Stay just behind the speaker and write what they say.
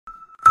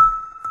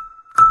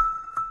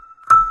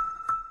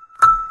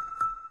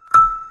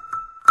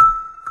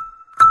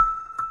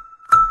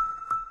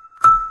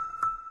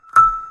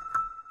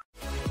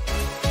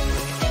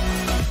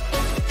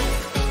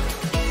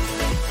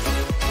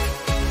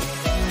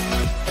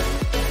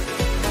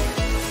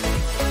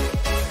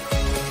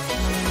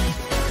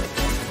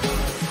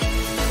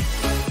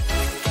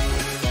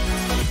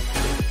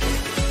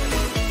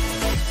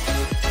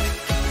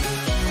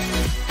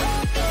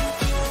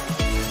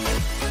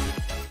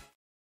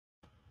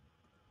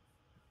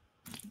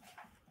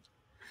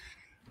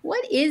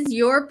What is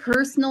your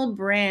personal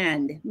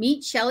brand?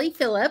 Meet Chellie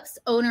Phillips,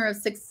 owner of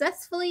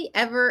Successfully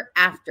Ever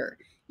After.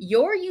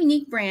 Your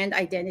unique brand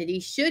identity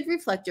should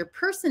reflect your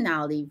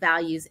personality,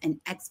 values,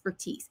 and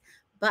expertise.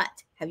 But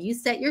have you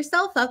set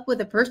yourself up with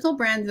a personal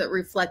brand that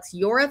reflects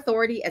your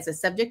authority as a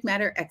subject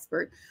matter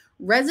expert,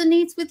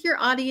 resonates with your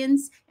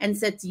audience, and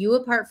sets you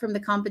apart from the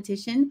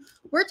competition?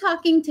 We're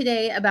talking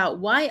today about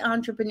why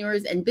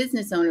entrepreneurs and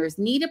business owners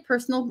need a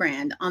personal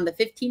brand on the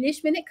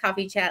 15-ish minute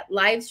coffee chat,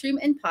 live stream,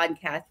 and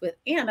podcast with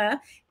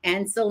Anna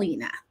and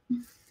Selena.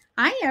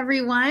 Hi,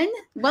 everyone.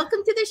 Welcome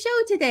to the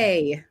show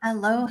today.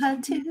 Aloha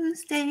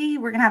Tuesday.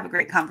 We're going to have a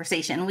great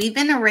conversation. We've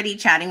been already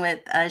chatting with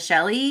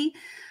Chellie,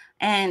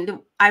 and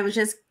I was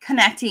just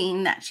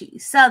connecting that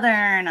she's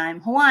Southern,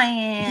 I'm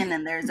Hawaiian,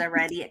 and there's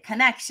already a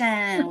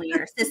connection. We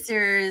are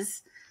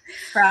sisters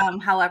from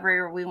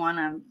however we want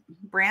to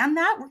brand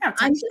that. We're going to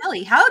talk to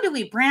Chellie. How do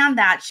we brand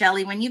that,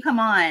 Chellie, when you come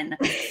on?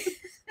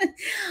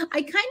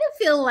 I kind of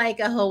feel like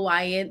the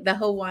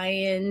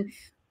Hawaiian,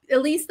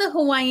 at least the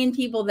Hawaiian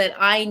people that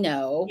I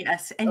know.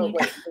 Yes. And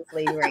this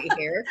lady right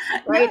here,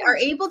 right, are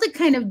able to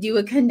kind of do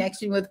a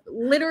connection with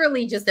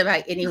literally just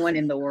about anyone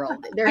in the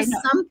world. There's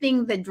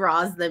something that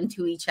draws them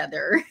to each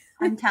other.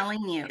 I'm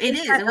telling you, it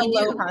is. That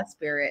aloha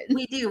spirit.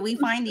 We do. We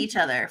find each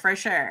other for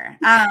sure.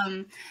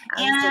 And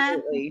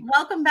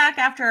welcome back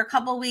after a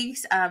couple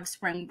weeks of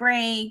spring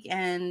break.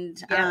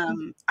 And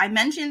I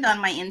mentioned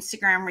on my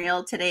Instagram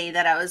reel today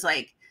that I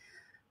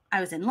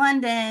was in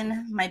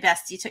London. My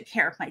bestie took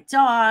care of my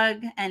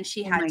dog, and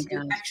she had to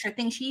do extra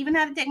things. She even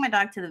had to take my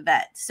dog to the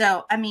vet.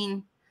 So, I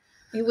mean,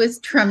 it was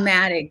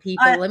traumatic,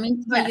 people. Let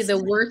me tell you,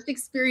 the worst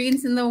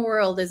experience in the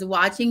world is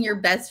watching your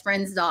best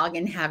friend's dog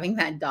and having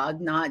that dog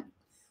not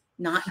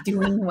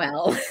doing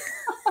well.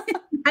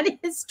 That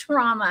is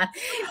trauma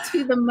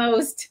to the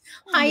most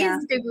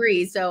highest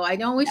degree. So I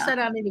don't wish that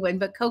on anyone,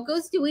 but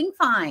Coco's doing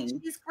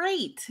fine. She's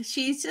great.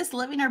 She's just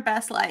living her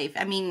best life.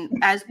 I mean,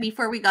 as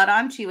before we got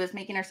on, she was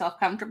making herself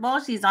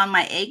comfortable. She's on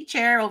my egg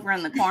chair over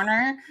in the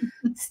corner,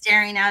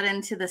 staring out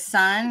into the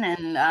sun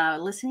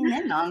and listening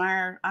in on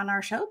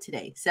our show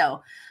today.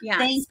 So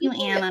thank you,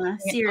 Anna.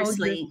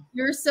 Seriously.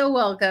 You're so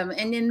welcome.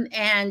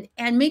 And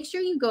make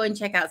sure you go and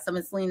check out some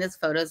of Selena's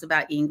photos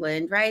about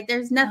England, right?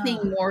 There's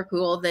nothing more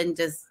cool than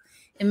just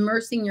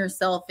immersing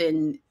yourself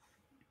in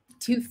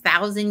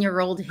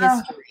 2,000-year-old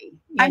history.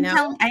 I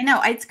know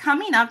it's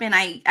coming up, and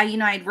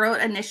I wrote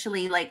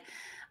initially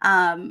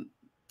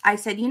I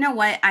said, you know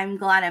what, I'm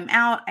glad I'm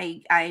out.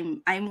 I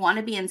want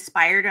to be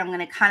inspired. I'm going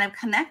to kind of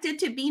connect it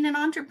to being an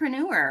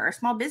entrepreneur or a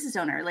small business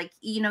owner.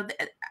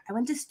 I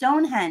went to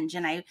Stonehenge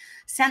and I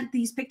sent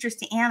these pictures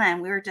to Anna,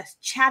 and we were just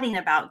chatting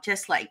about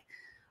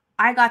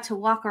I got to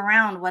walk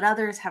around what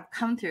others have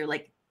come through.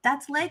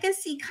 That's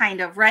legacy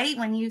kind of, right?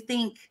 When you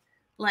think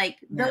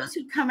those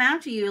who come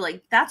after you,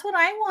 that's what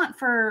I want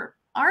for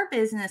our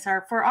business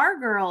or for our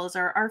girls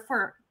or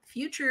for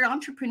future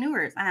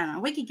entrepreneurs. I don't know.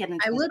 We could get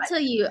into I will tell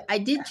you, I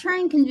did try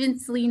and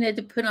convince Selena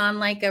to put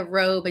on a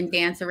robe and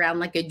dance around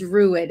like a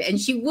druid,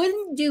 and she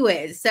wouldn't do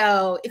it.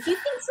 So if you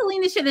think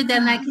Selena should have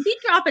done that, could you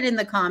drop it in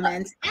the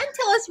comments and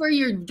tell us where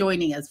you're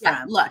joining us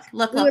from? Look. We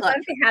would love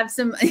to have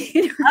some.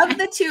 Of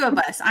the two of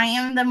us, I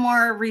am the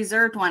more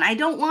reserved one. I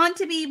don't want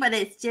to be, but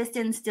it's just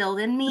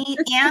instilled in me.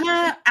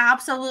 Anna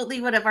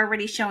absolutely would have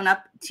already shown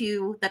up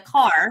to the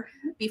car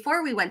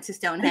before we went to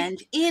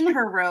Stonehenge in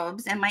her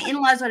robes, and my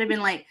in-laws would have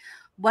been like,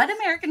 what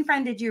American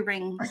friend did you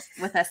bring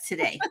with us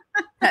today?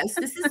 Because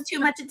this is too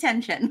much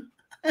attention.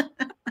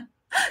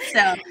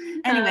 So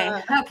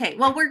anyway, okay.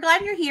 Well, we're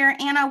glad you're here.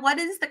 Anna, what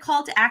is the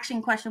call to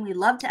action question we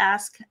love to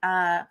ask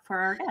for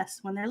our guests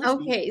when they're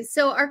listening? Okay.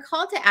 So our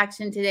call to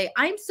action today,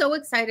 I'm so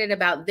excited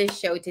about this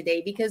show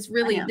today because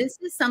really this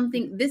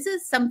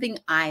is something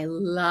I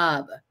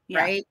love,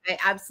 right? I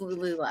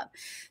absolutely love.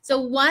 So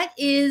what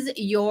is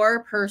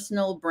your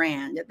personal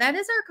brand? That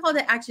is our call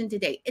to action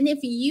today. And if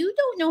you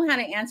don't know how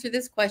to answer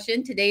this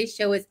question, today's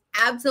show is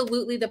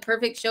absolutely the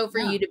perfect show for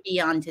you to be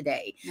on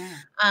today.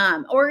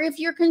 Or if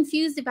you're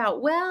confused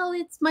about, well,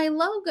 it's my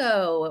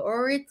logo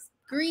or it's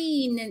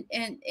green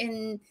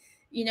and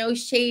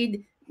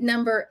shade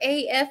number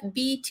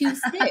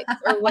AFB26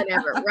 or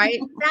whatever, right?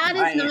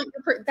 That is not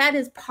that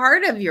is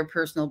part of your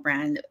personal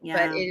brand,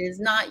 but it is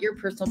not your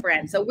personal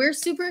brand. So we're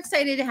super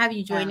excited to have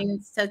you joining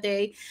us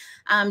today.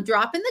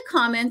 Drop in the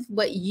comments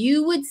what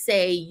you would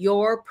say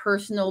your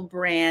personal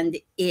brand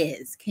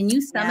is. Can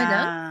you sum it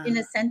up in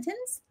a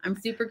sentence? I'm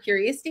super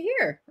curious to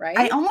hear, right?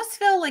 I almost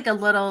feel I'm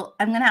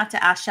going to have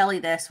to ask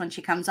Chellie this when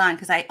she comes on,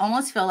 because I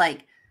almost feel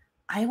like,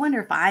 I wonder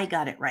if I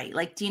got it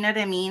right. Do you know what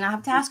I mean? I'll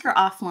have to ask her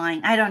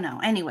offline. I don't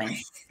know. Anyway.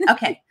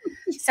 Okay.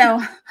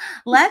 So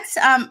let's,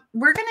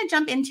 we're going to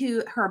jump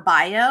into her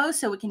bio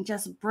so we can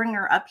just bring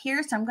her up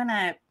here. So I'm going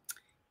to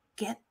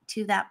get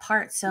to that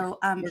part. So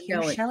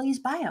here's Chellie's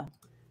bio.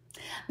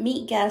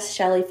 Meet guest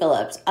Chellie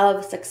Phillips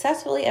of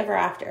Successfully Ever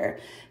After.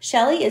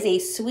 Chellie is a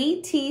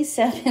sweet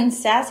tea-sipping,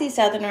 sassy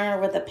Southerner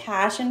with a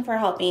passion for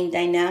helping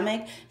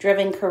dynamic,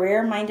 driven,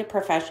 career-minded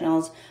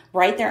professionals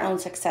write their own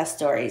success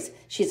stories.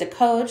 She's a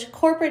coach,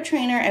 corporate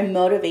trainer, and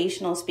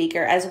motivational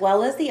speaker, as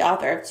well as the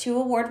author of 2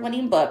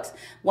 award-winning books,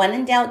 When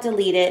in Doubt,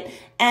 Delete It,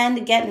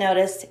 and Get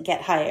Noticed,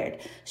 Get Hired.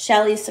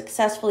 Chellie's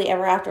Successfully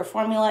Ever After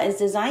formula is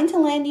designed to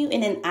land you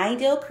in an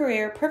ideal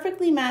career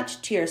perfectly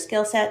matched to your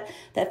skill set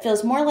that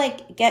feels more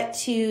like get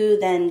to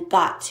than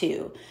got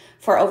to.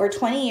 For over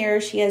 20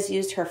 years, she has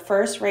used her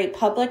first-rate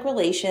public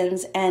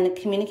relations and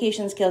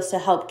communication skills to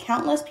help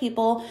countless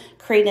people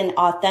create an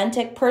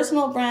authentic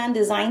personal brand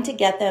designed to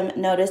get them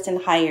noticed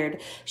and hired.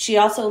 She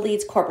also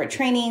leads corporate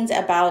trainings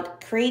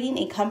about creating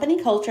a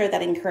company culture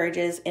that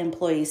encourages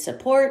employee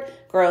support,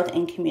 growth,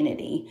 and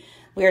community.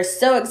 We are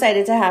so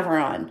excited to have her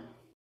on.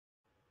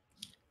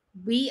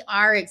 We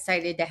are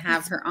excited to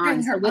have her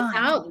on. So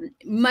without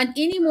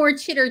any more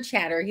chitter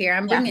chatter here,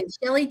 I'm bringing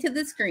Chellie to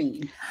the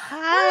screen.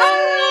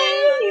 Hi.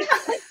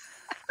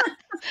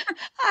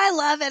 I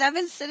love it. I've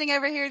been sitting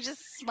over here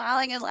just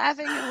smiling and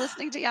laughing and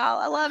listening to y'all.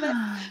 I love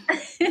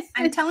it.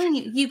 I'm telling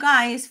you, you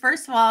guys,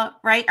 first of all,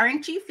 right?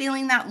 Aren't you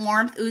feeling that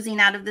warmth oozing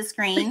out of the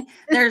screen?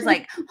 There's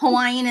like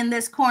Hawaiian in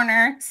this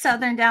corner,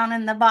 Southern down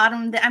in the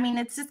bottom. I mean,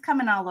 it's just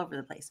coming all over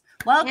the place.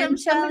 Welcome,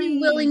 Chellie.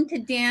 Willing to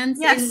dance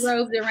in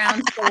robes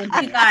around.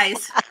 You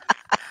guys.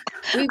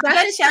 We've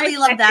got Chellie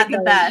love that the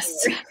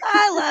best.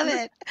 I love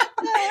it.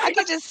 I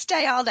could just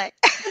stay all day.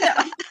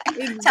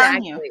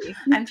 Exactly.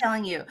 I'm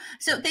telling you.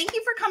 So thank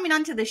you for coming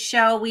on to the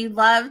show. We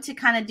love to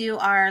kind of do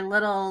our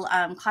little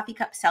coffee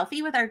cup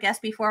selfie with our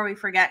guests before we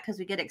forget, because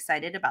we get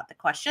excited about the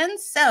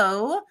questions.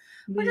 So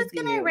we're just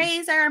going to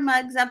raise our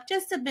mugs up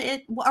just a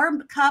bit, or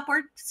cup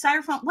or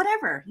styrofoam,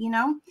 whatever, you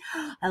know.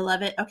 I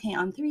love it. Okay,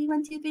 on 3,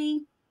 1, 2,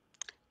 3.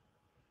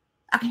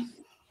 Okay.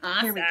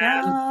 Awesome. Here we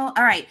go.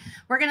 All right.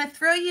 We're going to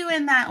throw you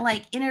in that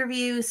like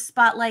interview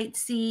spotlight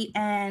seat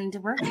and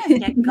we're going to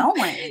get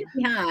going.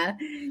 Yeah.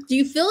 Do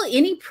you feel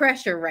any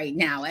pressure right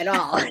now at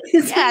all?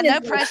 Yeah,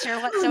 no pressure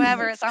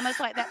whatsoever. It's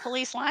almost like that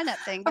police lineup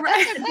thing. But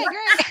that's okay,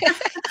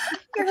 great.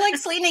 You're like,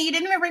 Selena, you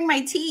didn't even bring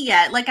my tea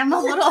yet. Like, I'm a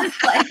little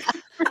like,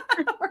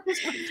 we're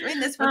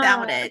doing this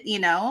without it, you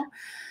know?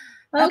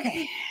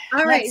 Okay.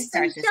 All right.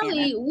 So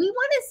Chellie, we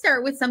want to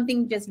start with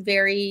something just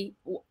very,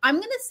 I'm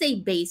going to say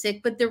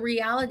basic, but the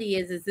reality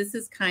is this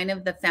is kind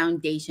of the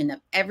foundation of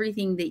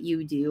everything that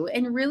you do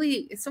and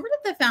really sort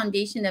of the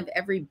foundation of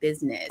every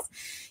business.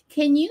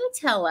 Can you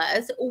tell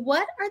us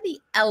what are the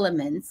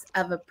elements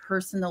of a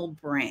personal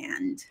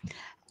brand?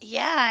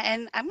 Yeah,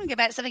 and I'm going to go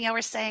back to something y'all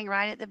were saying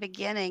right at the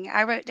beginning.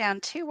 I wrote down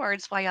 2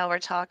 words while y'all were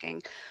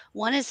talking.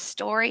 One is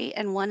story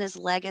and one is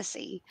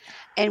legacy.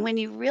 And when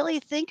you really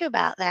think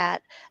about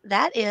that,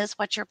 that is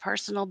what your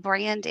personal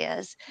brand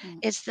is.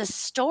 It's the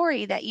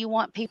story that you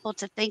want people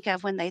to think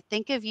of when they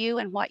think of you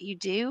and what you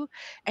do.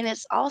 And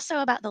it's also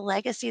about the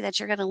legacy that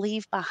you're going to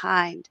leave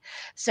behind.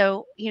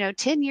 So,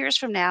 10 years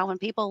from now, when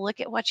people look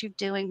at what you're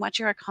doing, what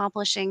you're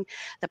accomplishing,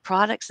 the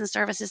products and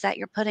services that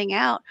you're putting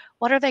out,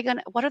 what are they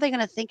going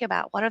to think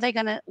about? What are they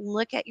going to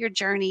look at your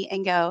journey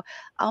and go,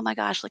 oh my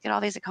gosh, look at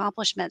all these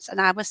accomplishments. And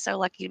I was so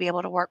lucky to be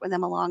able to work with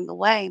them along the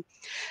way.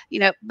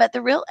 But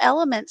the real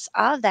elements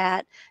of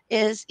that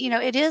is,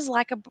 it is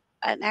like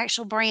an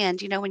actual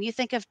brand. When you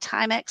think of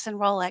Timex and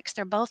Rolex,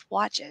 they're both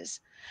watches,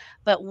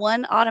 but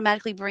one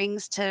automatically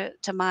brings to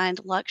mind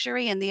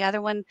luxury and the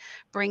other one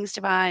brings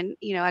to mind,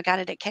 I got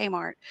it at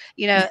Kmart.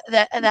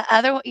 The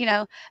other,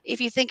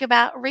 if you think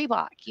about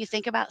Reebok, you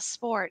think about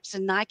sports,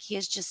 and Nike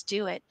is just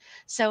do it.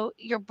 So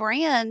your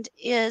brand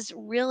is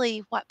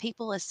really what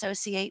people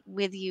associate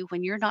with you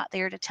when you're not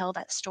there to tell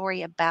that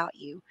story about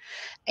you.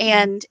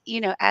 And,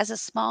 as a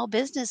small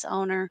business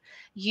owner,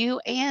 you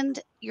and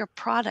your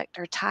product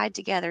are tied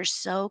together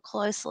so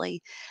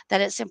closely that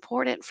it's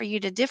important for you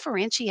to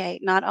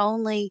differentiate not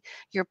only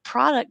your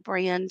product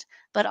brand,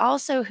 but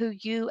also who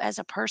you as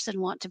a person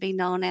want to be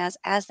known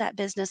as that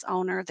business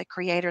owner, the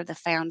creator, the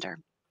founder.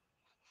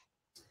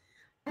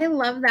 I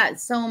love that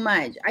so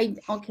much. I'm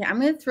going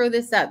to throw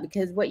this up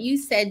because what you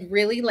said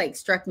really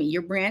struck me.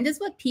 Your brand is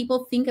what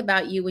people think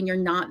about you when you're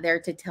not there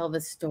to tell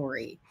the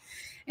story.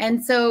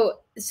 And so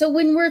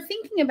when we're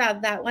thinking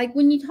about that, like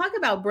when you talk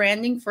about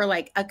branding for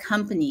like a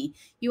company,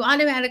 you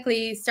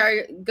automatically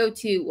go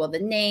to the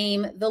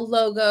name, the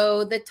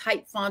logo, the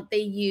type font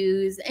they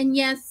use, and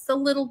yes, a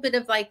little bit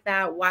of like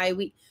that,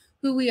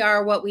 who we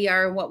are, what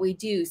we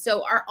do.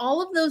 So are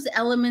all of those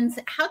elements,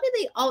 how do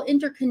they all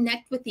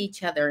interconnect with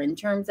each other in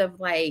terms of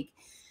like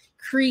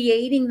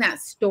creating that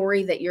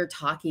story that you're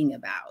talking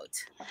about?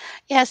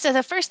 Yeah, so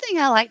the first thing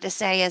I like to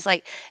say is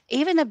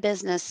even a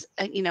business,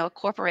 a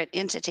corporate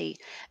entity,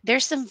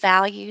 there's some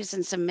values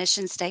and some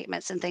mission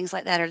statements and things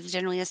like that are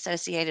generally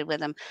associated with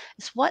them.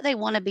 It's what they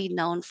want to be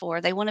known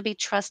for. They want to be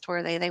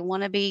trustworthy. They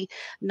want to be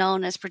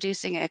known as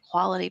producing a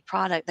quality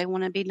product. They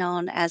want to be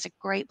known as a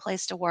great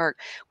place to work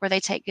where they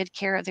take good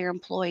care of their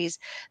employees.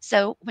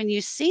 So when you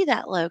see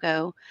that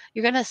logo,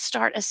 you're going to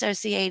start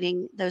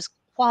associating those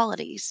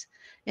qualities.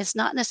 It's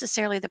not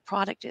necessarily the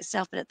product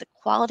itself, but the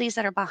qualities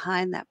that are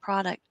behind that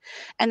product.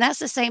 And that's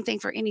the same thing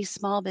for any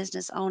small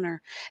business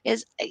owner.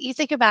 Is you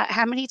think about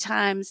how many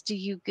times do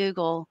you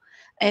Google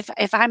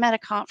if I'm at a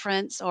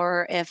conference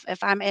or if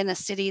I'm in a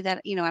city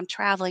that, I'm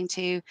traveling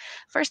to,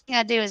 first thing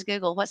I do is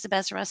Google what's the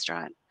best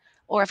restaurant.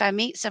 Or if I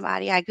meet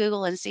somebody, I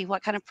Google and see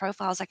what kind of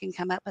profiles I can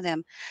come up with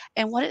them.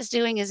 And what it's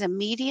doing is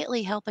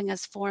immediately helping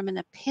us form an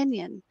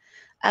opinion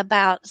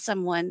about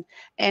someone.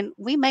 And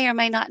we may or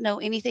may not know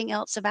anything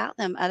else about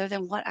them other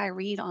than what I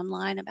read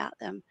online about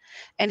them.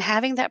 And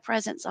having that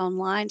presence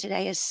online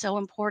today is so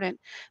important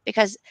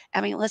because,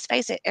 I mean, let's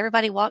face it,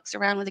 everybody walks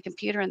around with a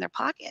computer in their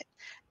pocket.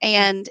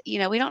 And,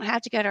 we don't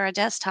have to go to our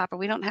desktop or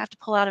we don't have to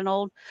pull out an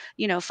old,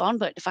 phone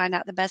book to find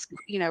out the best,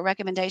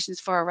 recommendations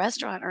for a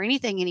restaurant or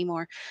anything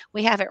anymore.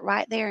 We have it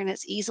right there and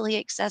it's easily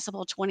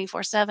accessible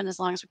 24/7 as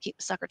long as we keep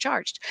the sucker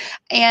charged.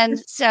 And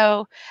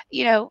so,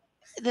 you know,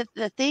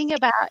 the thing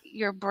about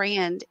your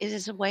brand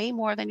is way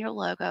more than your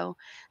logo.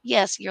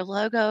 Yes, your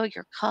logo,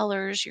 your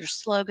colors, your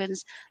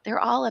slogans, they're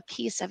all a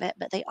piece of it,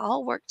 but they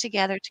all work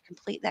together to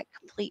complete that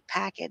complete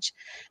package.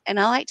 And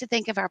I like to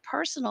think of our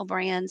personal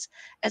brands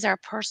as our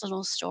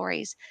personal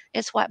stories.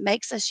 It's what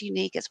makes us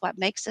unique, it's what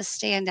makes us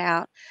stand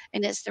out,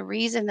 and it's the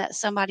reason that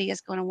somebody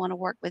is going to want to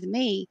work with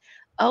me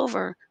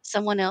over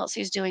someone else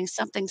who's doing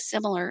something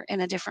similar in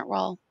a different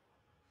role.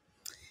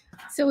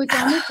 So it's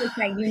almost like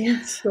that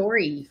unique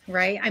story,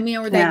 right? I mean,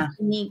 or that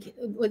unique,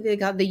 what they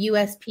call the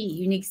USP,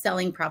 unique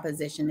selling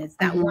proposition. It's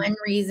that one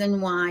reason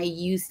why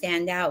you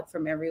stand out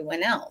from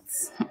everyone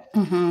else.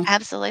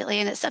 Absolutely.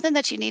 And it's something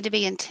that you need to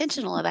be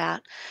intentional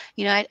about.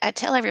 I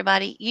tell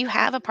everybody you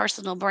have a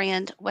personal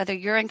brand, whether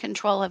you're in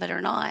control of it or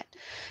not,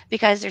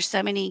 because there's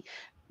so many,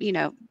 you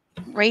know,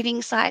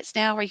 rating sites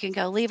now where you can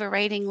go leave a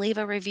rating, leave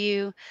a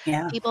review.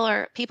 Yeah. People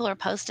are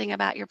posting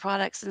about your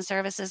products and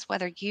services,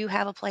 whether you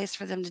have a place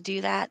for them to do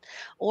that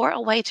or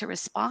a way to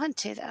respond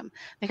to them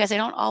because they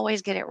don't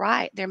always get it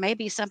right. There may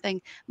be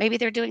something, maybe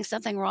they're doing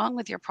something wrong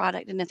with your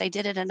product. And if they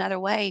did it another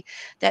way,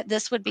 that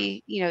this would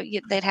be,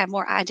 they'd have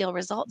more ideal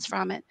results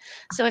from it.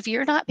 So if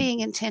you're not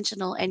being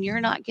intentional and you're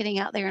not getting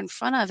out there in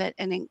front of it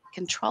and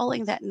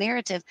controlling that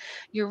narrative,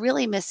 you're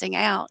really missing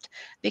out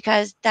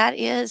because that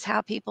is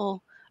how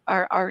people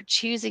are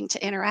choosing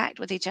to interact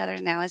with each other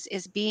now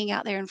is being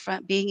out there in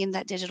front, being in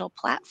that digital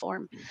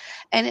platform.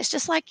 And it's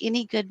just like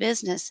any good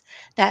business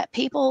that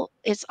people,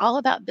 it's all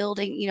about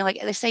building, like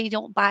they say, you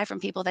don't buy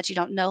from people that you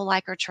don't know,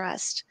 like, or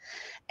trust.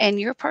 And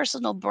your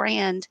personal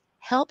brand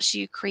helps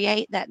you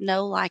create that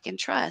know, like, and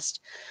trust.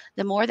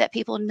 The more that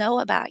people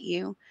know about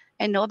you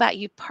and know about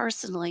you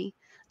personally,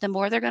 the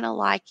more they're going to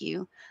like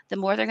you, the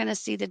more they're going to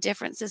see the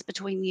differences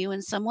between you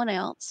and someone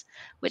else,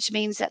 which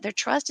means that their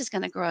trust is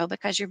going to grow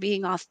because you're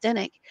being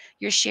authentic.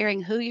 You're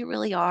sharing who you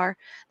really are,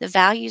 the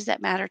values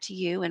that matter to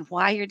you, and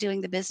why you're doing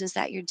the business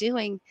that you're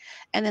doing.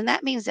 And then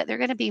that means that they're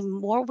going to be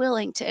more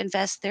willing to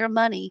invest their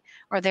money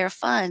or their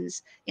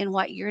funds in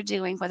what you're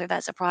doing, whether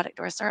that's a product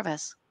or a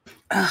service.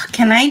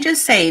 Can I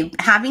just say,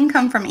 having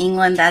come from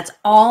England, that's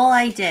all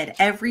I did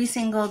every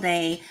single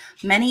day,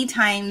 many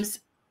times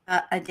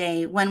a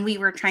day when we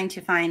were trying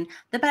to find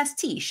the best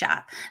tea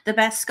shop, the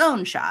best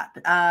scone shop,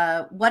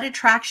 what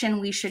attraction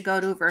we should go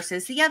to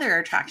versus the other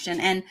attraction.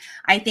 And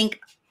I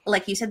think,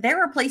 like you said, there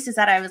were places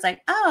that I was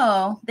like,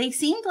 oh, they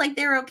seemed like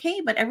they're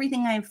okay, but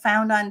everything I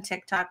found on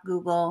TikTok,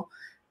 Google,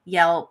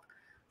 Yelp,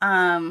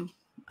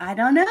 I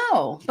don't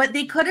know, but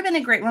they could have been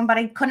a great one, but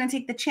I couldn't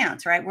take the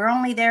chance, right? We're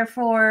only there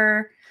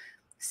for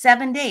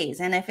 7 days.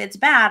 And if it's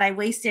bad, I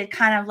wasted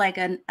kind of like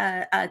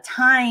a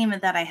time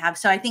that I have.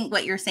 So I think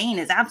what you're saying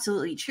is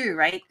absolutely true,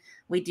 right?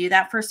 We do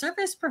that for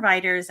service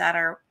providers that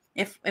are,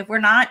 if we're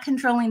not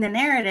controlling the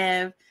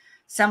narrative,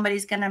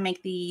 somebody's going to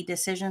make the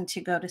decision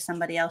to go to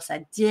somebody else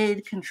that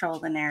did control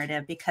the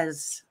narrative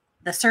because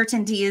the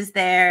certainty is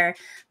there.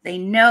 They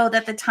know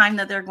that the time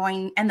that they're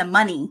going and the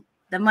money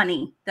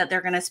that they're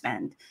going to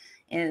spend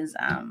is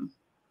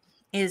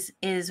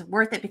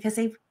worth it because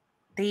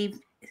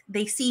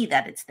they see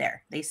that it's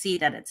there. They see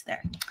that it's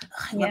there.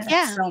 I love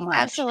that so much.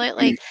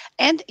 Absolutely.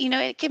 And,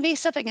 it can be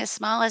something as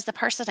small as the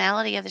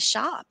personality of the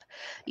shop,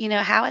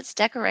 how it's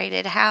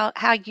decorated, how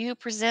you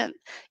present,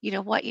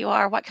 what you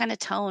are, what kind of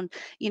tone.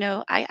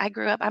 I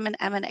grew up, I'm an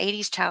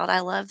 80s child.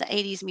 I love the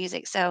 80s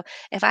music. So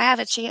if I have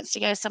a chance to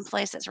go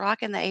someplace that's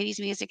rocking the 80s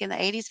music and the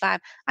 80s vibe,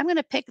 I'm going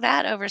to pick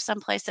that over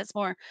someplace that's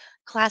more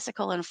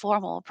classical and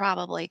formal,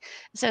 probably.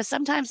 So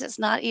sometimes it's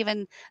not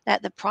even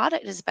that the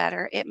product is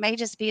better. It may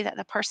just be that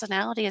the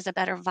personality is a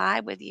better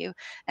vibe with you.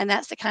 And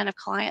that's the kind of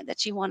client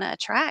that you want to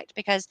attract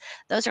because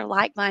those are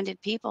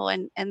like-minded people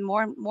and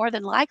more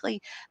than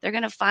likely they're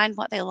going to find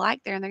what they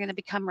like there and they're going to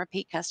become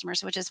repeat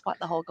customers, which is what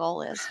the whole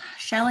goal is.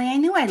 Chellie, I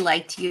knew I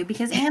liked you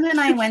because Anna and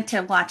I went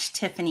to watch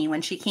Tiffany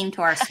when she came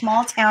to our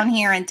small town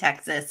here in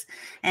Texas.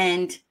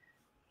 And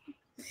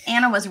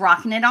Anna was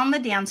rocking it on the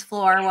dance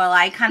floor while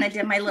I kind of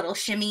did my little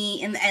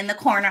shimmy in the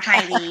corner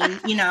hiding,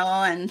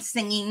 and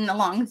singing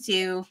along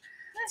to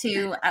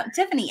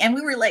Tiffany. And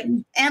we were like,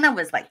 Anna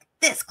was like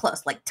this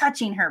close, like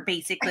touching her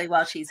basically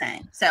while she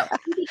sang. So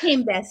we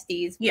became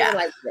besties. We were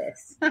like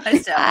this.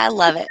 So, I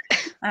love it.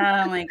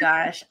 Oh my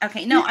gosh.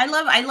 Okay. No, I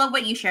love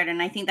what you shared.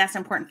 And I think that's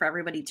important for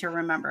everybody to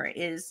remember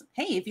is,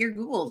 hey, if you're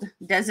Googled,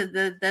 does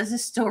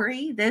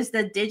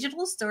the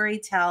digital story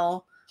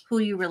tell who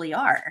you really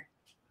are.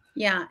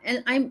 Yeah.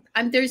 And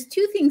I'm there's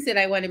two things that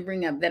I want to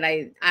bring up that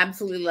I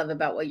absolutely love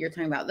about what you're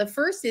talking about. The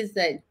first is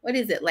that, what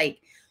is it? Like,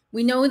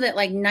 we know that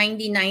like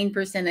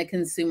 99% of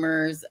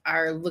consumers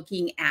are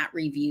looking at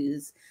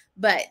reviews,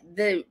 but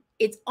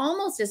it's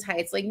almost as high.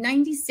 It's like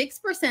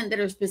 96% that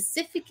are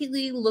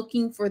specifically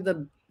looking for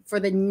the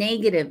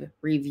negative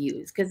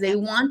reviews because they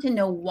want to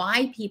know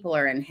why people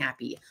are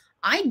unhappy.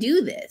 I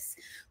do this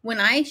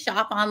when I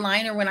shop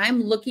online or when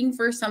I'm looking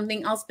for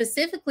something. I'll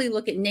specifically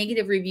look at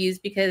negative reviews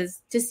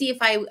because to see if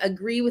I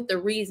agree with the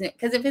reason.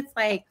 Because if it's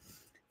like,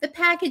 the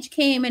package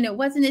came and it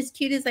wasn't as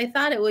cute as I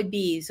thought it would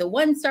be, so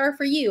 1 star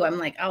for you, I'm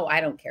like, oh, I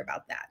don't care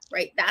about that,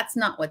 right? That's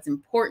not what's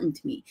important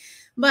to me.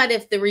 But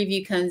if the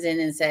review comes in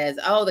and says,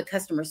 oh, the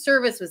customer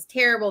service was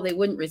terrible, they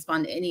wouldn't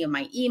respond to any of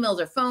my emails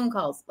or phone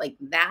calls, like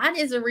that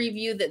is a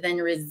review that then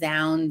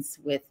resounds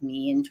with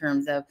me in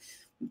terms of,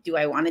 do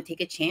I want to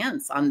take a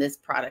chance on this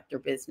product or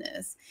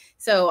business?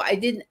 So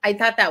I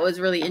thought that was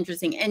really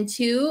interesting. And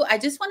two, I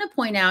just want to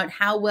point out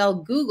how well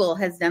Google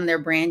has done their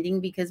branding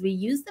because we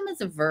use them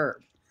as a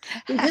verb.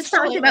 We just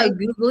talked about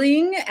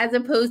Googling as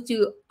opposed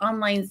to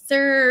online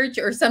search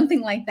or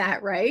something like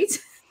that, right?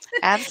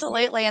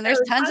 Absolutely. And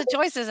there's tons of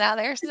choices out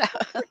there. So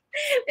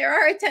there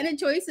are a ton of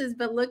choices,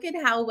 but look at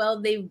how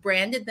well they've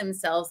branded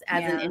themselves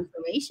as an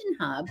information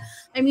hub.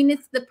 I mean,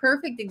 it's the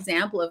perfect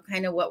example of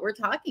kind of what we're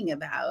talking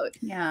about.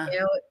 Yeah. You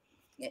know,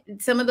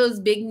 some of those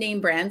big name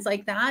brands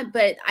like that.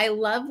 But I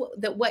love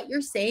that what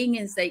you're saying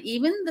is that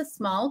even the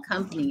small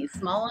companies,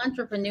 small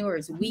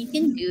entrepreneurs, we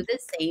can do the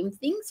same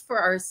things for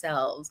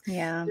ourselves.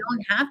 Yeah. You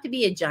don't have to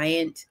be a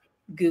giant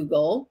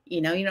Google,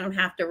 you don't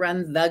have to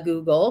run the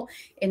Google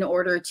in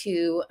order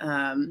to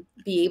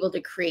be able to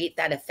create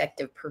that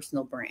effective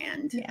personal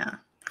brand. Yeah.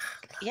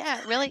 Yeah,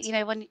 really,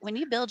 when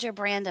you build your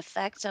brand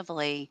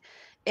effectively,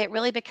 it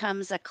really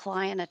becomes a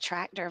client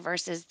attractor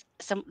versus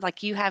some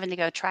like you having to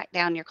go track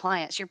down your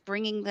clients. You're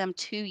bringing them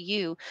to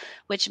you,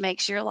 which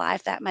makes your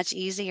life that much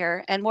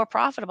easier and more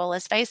profitable.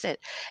 Let's face it,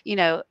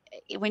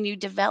 when you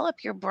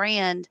develop your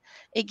brand,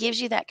 it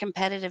gives you that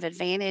competitive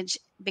advantage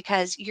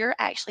because you're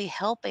actually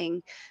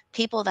helping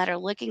people that are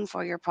looking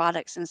for your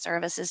products and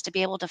services to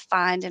be able to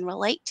find and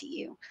relate to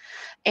you.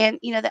 And,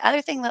 the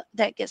other thing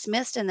that gets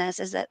missed in this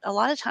is that a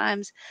lot of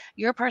times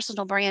your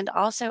personal brand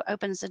also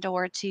opens the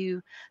door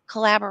to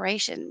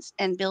collaborations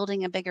and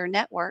building a bigger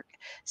network.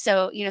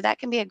 So, that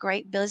can be a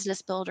great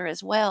business builder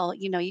as well.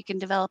 You can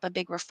develop a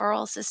big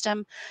referral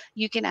system.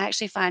 You can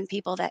actually find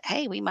people that,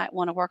 hey, we might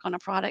want to work on a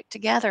product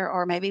together.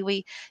 Or maybe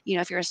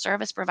if you're a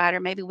service provider,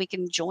 maybe we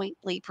can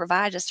jointly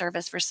provide a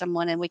service for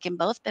someone and we can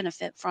both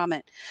benefit from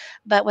it.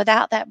 But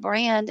without that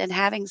brand and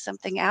having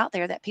something out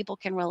there that people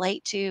can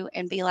relate to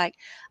and be like,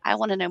 I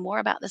want to know more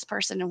about this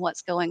person and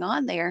what's going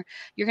on there,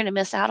 you're going to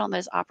miss out on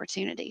those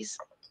opportunities.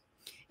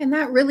 And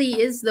that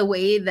really is the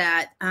way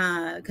that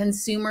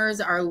consumers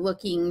are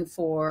looking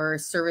for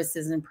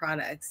services and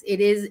products.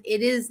 It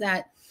is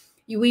that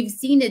we've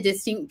seen a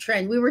distinct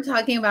trend. We were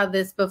talking about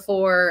this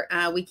before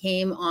we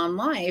came on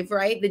live,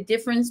 right? The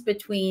difference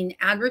between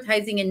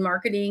advertising and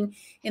marketing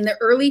in the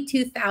early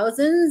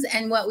 2000s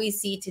and what we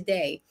see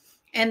today,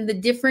 and the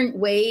different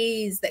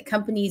ways that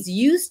companies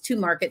used to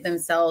market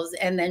themselves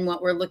and then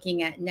what we're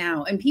looking at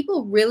now. And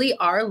people really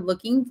are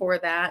looking for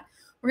that.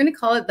 We're going to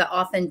call it the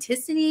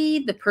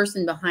authenticity, the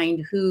person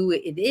behind who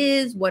it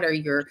is. What are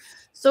your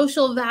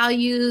social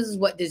values?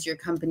 What does your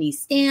company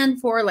stand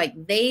for? Like,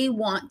 they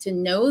want to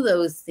know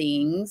those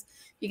things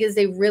because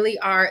they really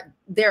are.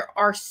 There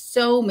are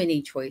so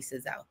many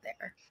choices out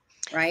there,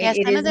 right? Yeah,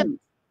 It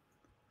isn't.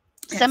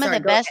 Some of the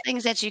best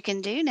things that you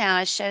can do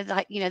now is show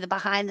the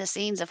behind the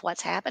scenes of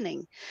what's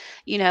happening.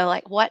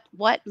 Like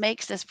what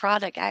makes this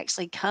product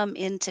actually come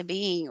into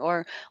being,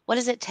 or what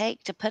does it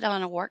take to put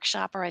on a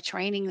workshop or a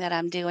training that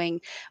I'm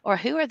doing, or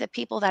who are the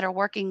people that are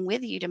working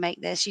with you to make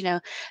this,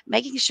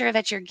 making sure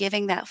that you're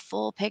giving that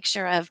full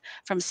picture of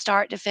from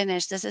start to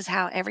finish, this is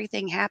how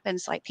everything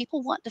happens. Like,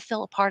 people want to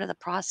feel a part of the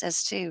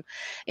process too.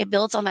 It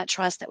builds on that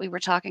trust that we were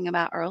talking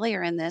about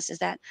earlier in this, is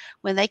that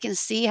when they can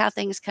see how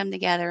things come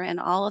together and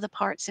all of the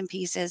parts and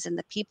pieces and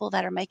the people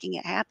that are making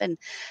it happen,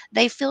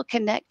 they feel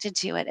connected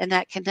to it. And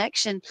that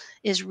connection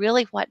is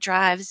really what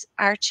drives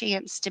our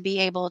chance to be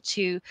able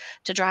to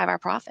drive our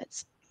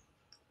profits.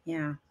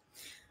 Yeah.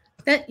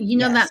 That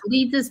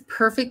leads us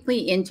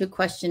perfectly into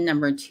question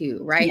number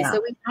 2, right? Yeah.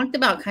 So we talked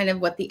about kind of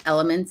what the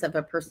elements of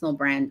a personal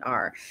brand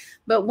are.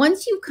 But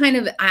once you've kind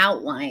of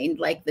outlined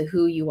like the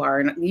who you are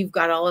and you've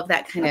got all of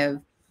that kind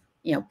of,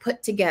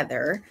 put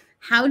together,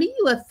 how do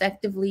you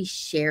effectively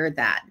share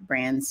that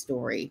brand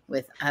story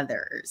with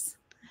others?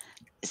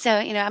 So,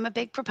 I'm a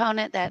big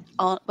proponent that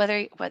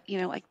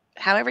like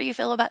however you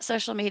feel about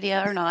social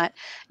media or not,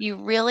 you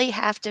really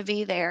have to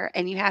be there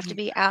and you have to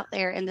be out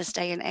there in this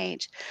day and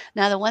age.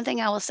 Now, the one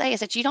thing I will say is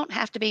that you don't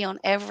have to be on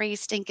every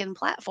stinking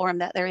platform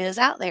that there is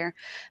out there,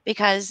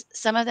 because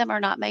some of them are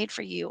not made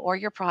for you or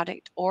your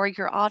product or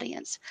your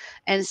audience.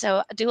 And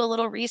so do a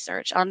little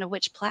research on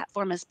which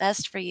platform is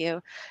best for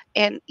you,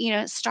 and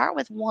start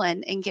with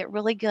one and get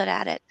really good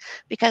at it,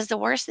 because the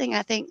worst thing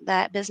I think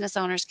that business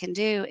owners can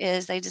do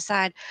is they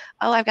decide,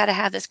 oh, I've got to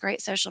have this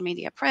great social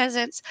media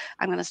presence.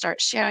 I'm going to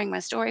start sharing my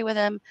story with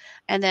them.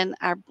 And then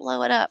I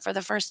blow it up for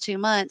the first 2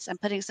 months. I'm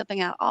putting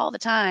something out all the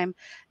time.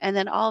 And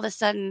then all of a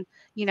sudden,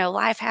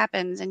 life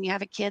happens and you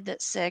have a kid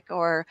that's sick,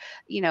 or,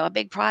 a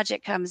big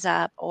project comes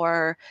up,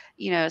 or,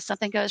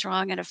 something goes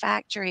wrong at a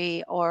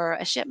factory, or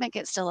a shipment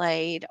gets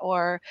delayed,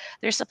 or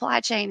there's supply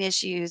chain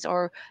issues,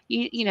 or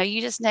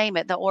you just name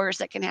it, the orders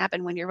that can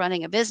happen when you're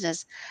running a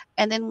business.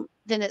 And then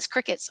it's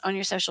crickets on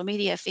your social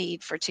media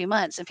feed for 2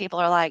 months. And people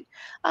are like,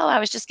 oh, I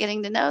was just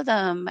getting to know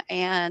them.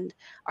 And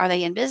are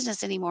they in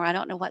business anymore? I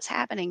don't know what's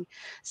happening.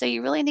 So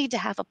you really need to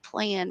have a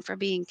plan for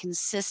being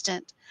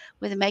consistent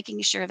with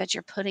making sure that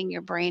you're putting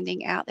your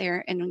branding out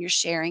there and when you're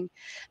sharing.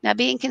 Now,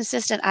 being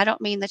consistent, I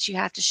don't mean that you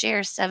have to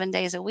share 7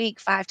 days a week,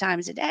 5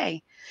 times a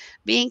day.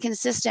 Being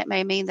consistent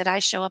may mean that I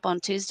show up on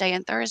Tuesday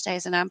and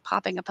Thursdays and I'm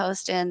popping a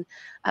post in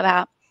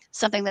about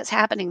something that's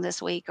happening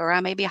this week, or I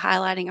may be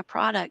highlighting a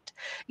product.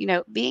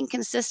 Being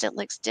consistent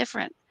looks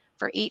different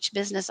for each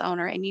business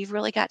owner, and you've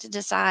really got to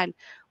decide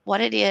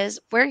what it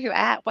is, where you're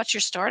at, what's your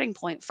starting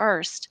point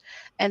first,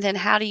 and then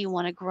how do you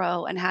want to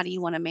grow and how do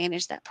you want to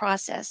manage that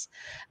process.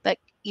 But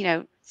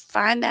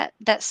find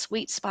that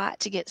sweet spot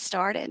to get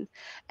started.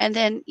 And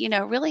then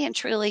really and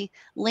truly,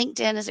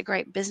 LinkedIn is a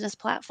great business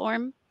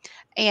platform.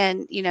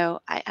 And,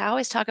 I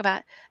always talk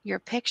about your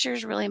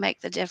pictures really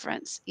make the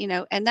difference,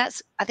 and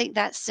I think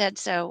that's said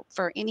so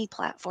for any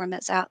platform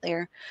that's out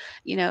there,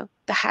 the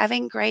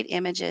having great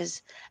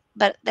images,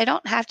 but they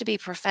don't have to be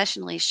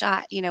professionally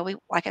shot.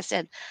 Like I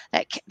said,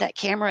 that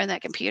camera and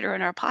that computer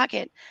in our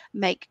pocket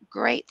make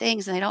great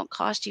things, and they don't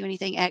cost you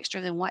anything extra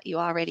than what you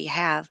already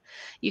have.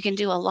 You can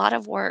do a lot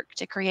of work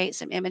to create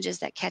some images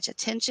that catch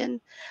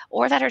attention,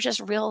 or that are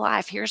just real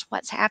life. Here's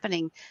what's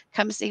happening.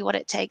 Come see what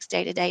it takes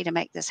day to day to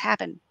make this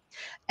happen.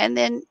 And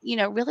then,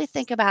 really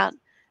think about,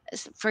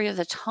 for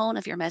the tone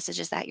of your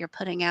messages that you're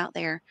putting out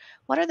there,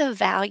 what are the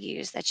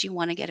values that you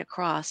want to get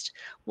across?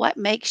 What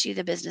makes you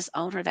the business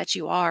owner that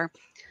you are?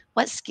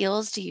 What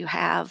skills do you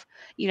have?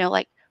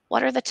 Like,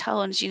 what are the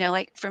tones?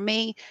 Like for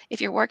me, if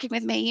you're working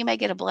with me, you may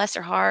get a bless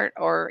her heart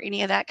or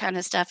any of that kind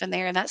of stuff in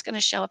there. And that's going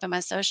to show up in my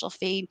social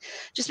feed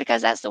just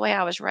because that's the way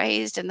I was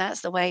raised. And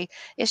that's the way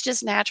it's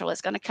just natural.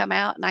 It's going to come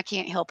out and I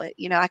can't help it.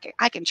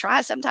 I can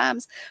try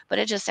sometimes, but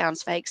it just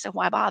sounds fake. So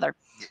why bother?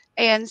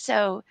 And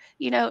so,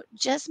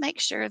 just make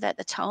sure that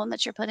the tone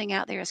that you're putting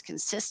out there is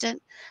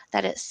consistent,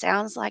 that it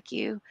sounds like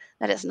you,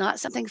 that it's not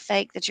something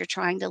fake that you're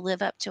trying to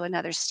live up to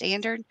another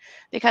standard.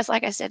 Because,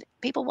 like I said,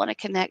 people want to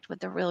connect with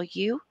the real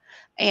you.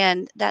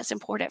 And that's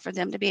important for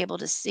them to be able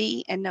to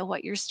see and know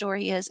what your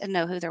story is and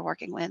know who they're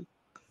working with.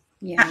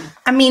 Yeah.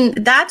 I mean,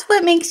 that's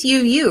what makes you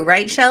you,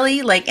 right,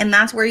 Chellie? Like, and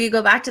that's where you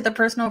go back to the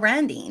personal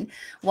branding.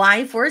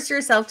 Why force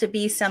yourself to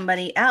be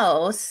somebody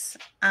else?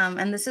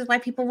 And this is why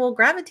people will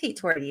gravitate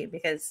toward you,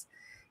 because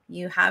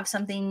you have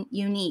something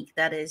unique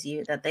that is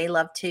you, that they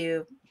love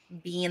to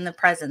be in the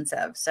presence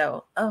of.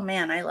 So, oh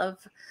man, I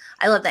love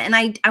that. And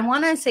I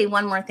want to say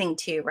one more thing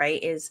too,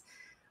 right? Is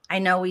I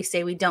know we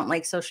say we don't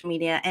like social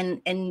media,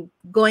 and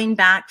going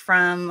back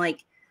from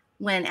like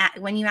when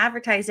you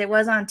advertise, it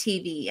was on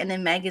TV and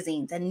in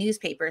magazines and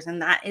newspapers,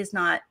 and that's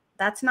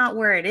not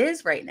where it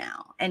is right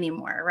now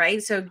anymore,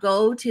 right? So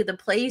go to the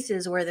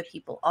places where the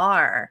people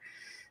are.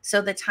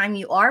 So the time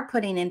you are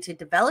putting into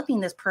developing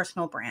this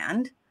personal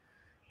brand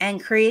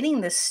and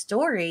creating this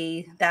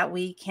story that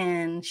we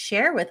can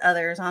share with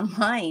others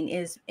online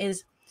is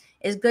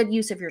good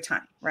use of your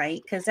time,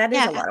 right? Because that is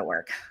Yeah, a lot of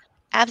work.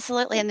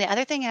 absolutely. And the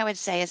other thing I would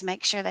say is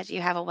make sure that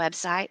you have a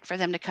website for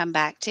them to come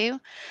back to.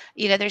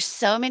 There's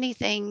so many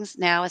things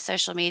now with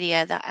social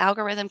media. The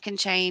algorithm can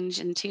change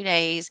in 2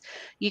 days.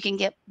 You can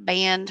get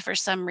banned for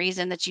some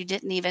reason that you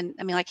didn't even,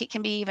 I mean, like it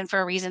can be even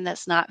for a reason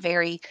that's not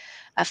very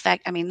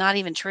not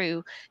even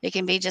true. It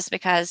can be just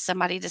because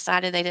somebody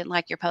decided they didn't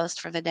like your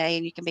post for the day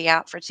and you can be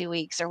out for 2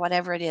 weeks or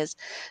whatever it is.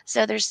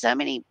 So there's so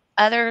many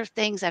other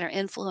things that are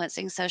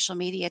influencing social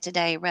media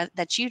today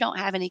that you don't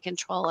have any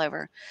control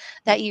over,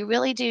 that you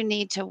really do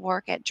need to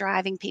work at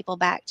driving people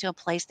back to a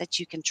place that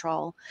you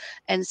control.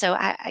 And so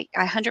I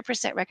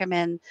 100%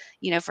 recommend,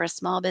 for a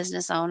small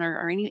business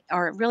owner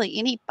or really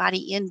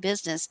anybody in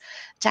business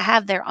to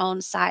have their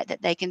own site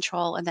that they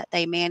control and that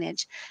they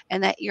manage,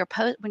 and that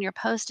when you're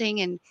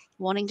posting and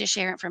wanting to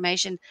share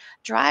information,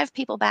 drive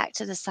people back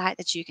to the site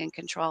that you can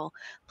control.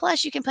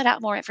 Plus, you can put out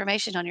more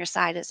information on your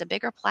site. It's a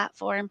bigger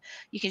platform.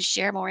 You can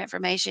share more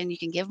information. You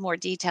can give more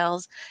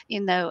details,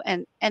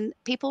 and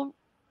people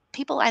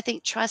I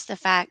think trust the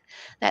fact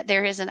that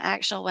there is an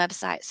actual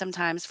website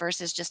sometimes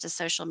versus just a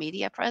social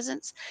media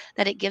presence,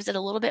 that it gives it a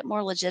little bit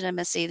more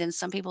legitimacy than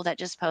some people that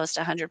just post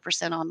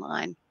 100%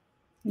 online.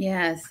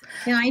 Yes.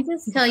 Can I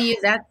just tell you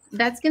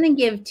that's going to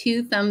give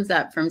 2 thumbs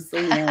up from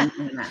Selena and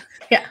Anna.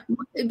 Yeah.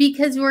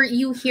 Because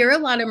you hear a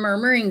lot of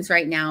murmurings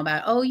right now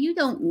about, oh, you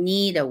don't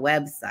need a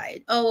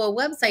website. Oh, a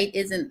website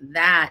isn't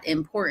that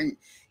important.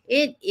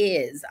 It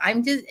is.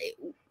 I'm just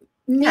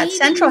Yeah, maybe in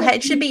central the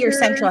head should be your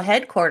future. central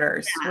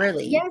headquarters,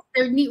 really. Yes,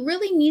 there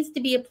really needs to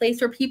be a place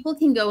where people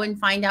can go and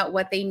find out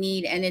what they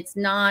need, and it's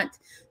not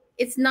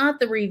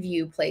the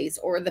review place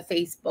or the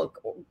Facebook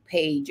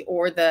page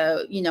or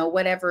the,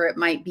 whatever it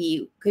might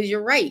be, because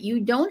you're right, you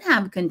don't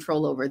have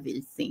control over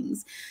these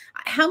things.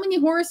 How many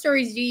horror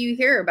stories do you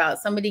hear about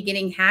somebody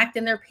getting hacked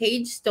and their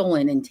page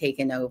stolen and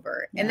taken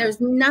over, and there's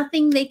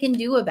nothing they can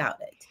do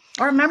about it?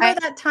 Or remember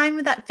that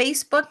time that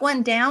Facebook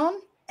went down?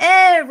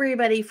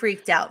 Everybody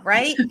freaked out,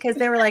 right? Because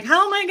they were like,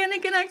 how am I going to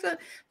connect with?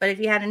 But if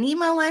you had an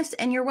email list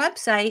and your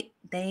website,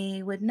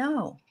 they would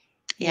know.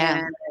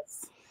 Yeah.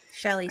 Yes.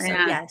 Chellie, so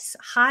yes,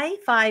 high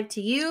five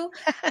to you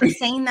for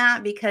saying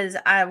that, because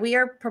we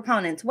are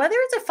proponents. Whether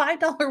it's a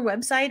 $5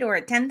 website or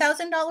a $10,000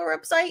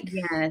 website,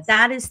 Yes,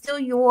 that is still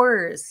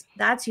yours.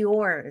 That's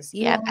yours.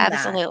 You own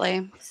absolutely.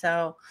 that.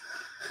 So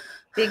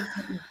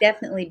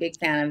definitely big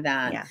fan of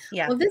that.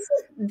 Yeah. Well,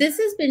 this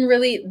has been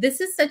this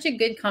is such a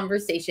good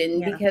conversation,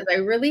 because I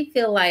really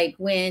feel like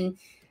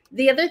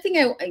the other thing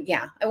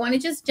I want to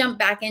just jump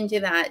back into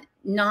that,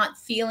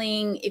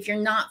 if you're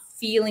not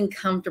feeling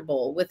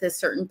comfortable with a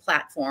certain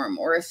platform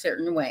or a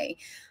certain way.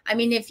 I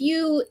mean, if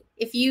you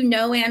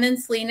know Anna and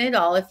Selena at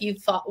all, if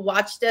you've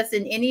watched us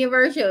in any of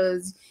our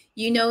shows,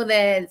 you know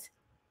that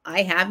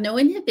I have no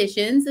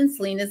inhibitions and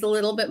Selena's a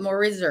little bit more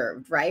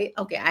reserved, right?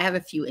 Okay, I have a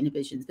few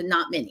inhibitions, but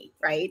not many,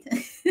 right?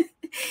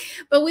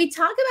 But we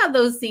talk about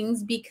those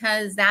things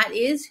because that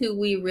is who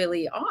we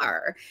really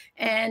are.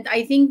 And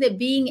I think that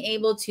being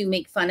able to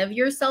make fun of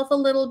yourself a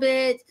little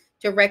bit,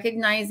 to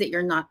recognize that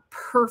you're not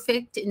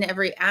perfect in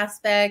every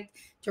aspect,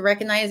 to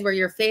recognize where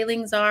your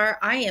failings are.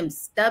 I am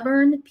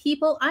stubborn,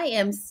 people. I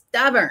am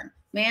stubborn.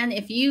 Man,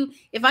 if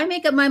I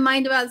make up my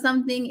mind about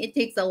something, it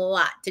takes a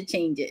lot to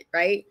change it,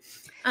 right?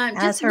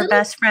 As her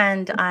best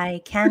friend,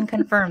 I can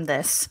confirm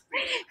this.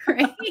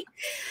 Right.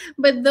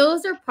 But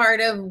those are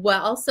part of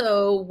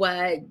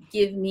what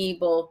give me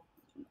both,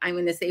 I'm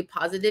going to say,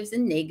 positives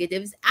and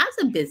negatives as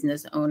a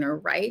business owner,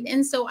 right?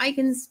 And so I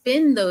can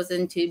spin those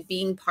into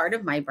being part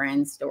of my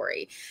brand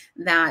story.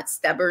 That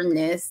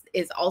stubbornness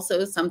is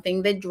also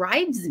something that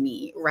drives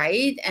me,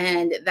 right?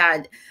 And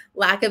that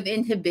lack of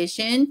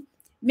inhibition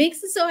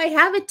makes it so I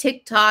have a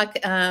TikTok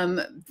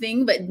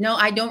thing, but no,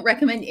 I don't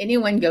recommend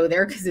anyone go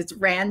there because it's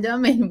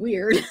random and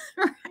weird,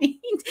 right?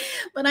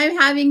 But I'm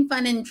having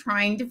fun and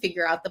trying to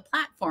figure out the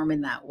platform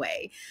in that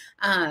way,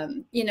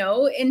 and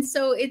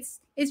so it's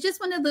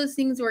just one of those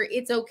things where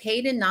it's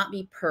okay to not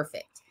be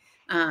perfect.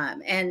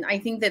 And I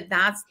think that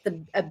that's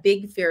a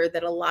big fear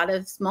that a lot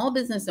of small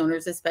business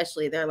owners,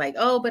 especially, they're like,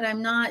 oh, but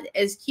I'm not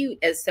as cute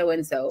as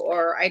so-and-so,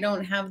 or I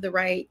don't have the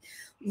right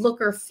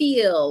look or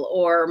feel,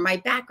 or my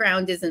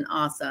background isn't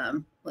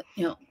awesome.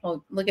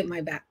 Oh, look at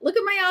my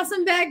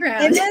awesome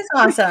background. It is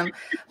awesome.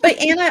 But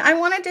Anna, I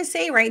wanted to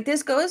say, right,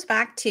 this goes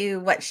back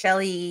to what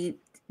Chellie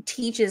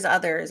teaches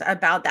others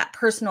about that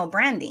personal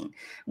branding.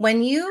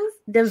 When you've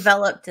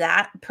developed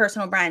that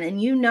personal brand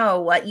and you know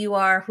what you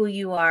are, who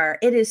you are,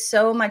 it is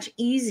so much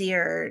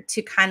easier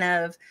to kind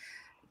of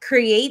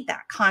create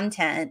that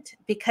content,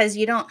 because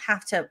you don't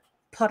have to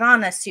put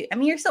on a suit. I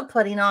mean, you're still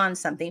putting on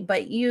something,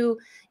 but you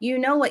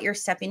know what you're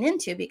stepping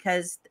into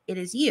because it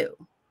is you.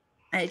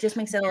 And it just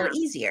makes it a little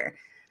easier.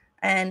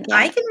 And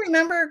I can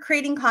remember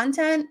creating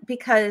content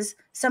because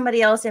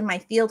somebody else in my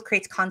field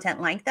creates content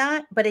like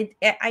that. But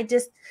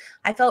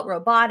I felt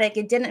robotic.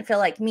 It didn't feel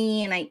like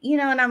me. And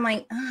and I'm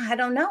like, oh, I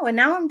don't know. And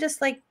now I'm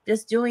just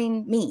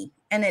doing me.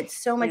 And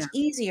it's so much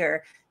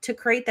easier to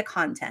create the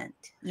content,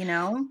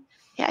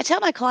 Yeah, I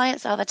tell my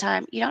clients all the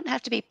time, you don't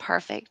have to be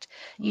perfect.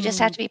 You just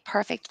have to be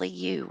perfectly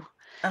you.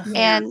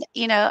 And,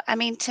 I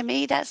mean, to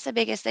me, that's the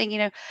biggest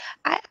thing.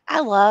 I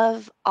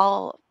love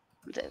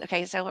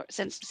okay, so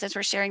since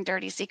we're sharing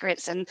dirty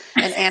secrets and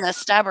Anna's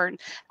stubborn,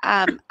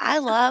 I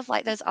love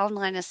like those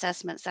online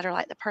assessments that are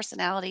like the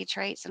personality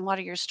traits and what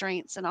are your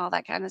strengths and all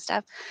that kind of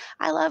stuff.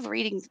 I love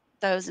reading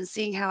those and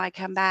seeing how I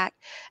come back.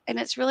 And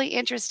it's really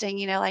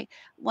interesting, like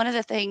one of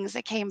the things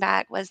that came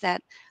back was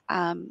that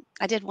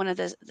I did one of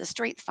the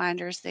strength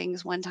finders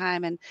things one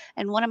time, and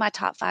one of my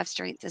top 5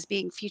 strengths is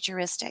being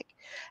futuristic,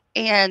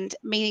 and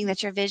meaning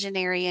that you're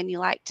visionary and you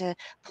like to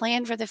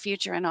plan for the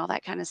future and all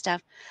that kind of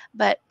stuff.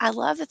 But I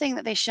love the thing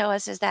that they show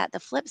us is that the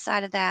flip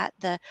side of that,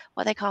 the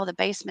what they call the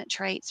basement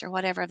traits or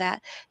whatever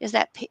that is,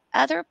 that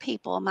other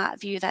people might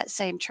view that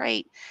same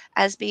trait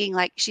as being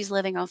like she's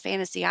living on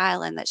fantasy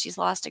island, that she's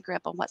lost a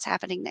grip on what's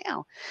happening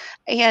now.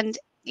 And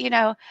you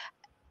know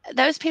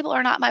those people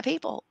are not my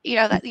people.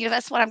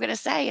 That's what I'm going to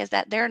say, is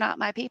that they're not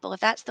my people. If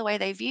that's the way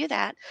they view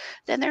that,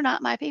 then they're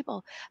not my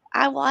people.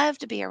 I love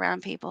to be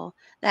around people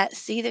that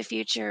see the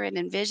future and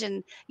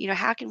envision,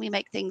 how can we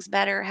make things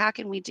better? How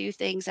can we do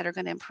things that are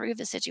going to improve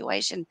the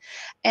situation?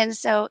 And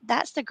so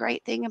that's the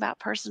great thing about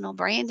personal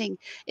branding,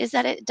 is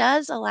that it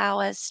does allow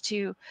us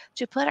to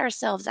put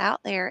ourselves out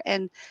there.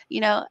 And,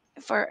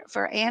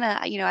 for Anna,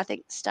 I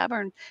think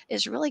stubborn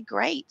is really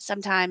great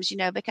sometimes,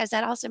 because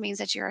that also means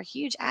that you're a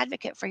huge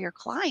advocate for your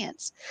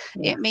clients.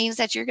 Yeah. It means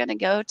that you're going to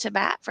go to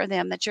bat for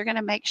them, that you're going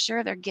to make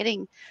sure they're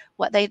getting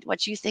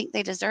what you think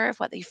they deserve,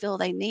 what you feel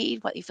they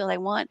need, what you feel they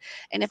want.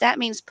 And if that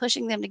means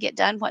pushing them to get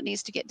done what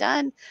needs to get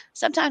done,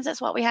 sometimes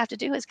that's what we have to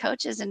do as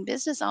coaches and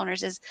business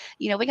owners is,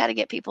 we got to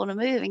get people to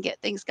move and get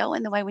things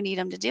going the way we need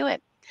them to do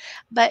it.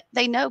 But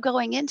they know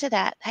going into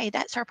that, hey,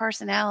 that's her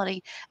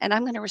personality, and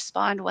I'm going to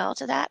respond well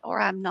to that or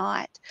I'm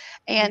not.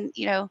 Yeah. And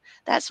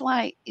that's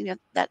why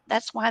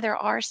that's why there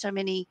are so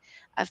many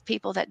of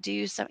people that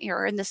do some,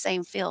 are in the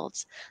same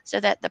fields, so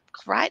that the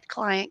right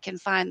client can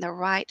find the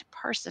right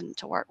person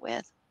to work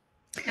with.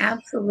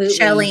 Absolutely.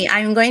 Chellie,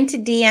 I'm going to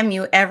DM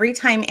you every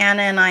time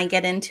Anna and I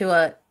get into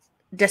a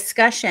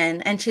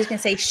discussion, and she's going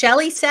to say,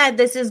 Chellie said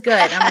this is good.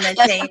 I'm going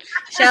to say,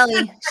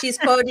 Chellie, she's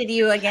quoted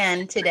you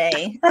again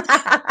today.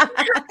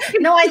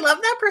 No, I love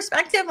that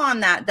perspective on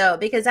that, though,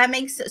 because that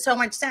makes so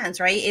much sense,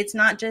 right? It's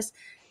not just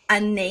a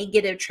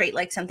negative trait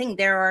like something.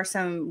 There are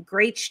some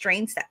great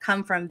strengths that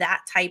come from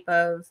that type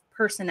of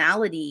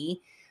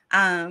personality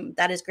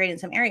that is great in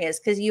some areas,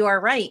 because you are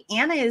right.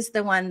 Anna is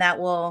the one that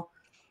will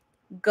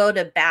go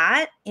to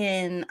bat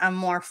in a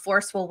more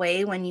forceful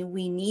way when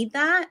we need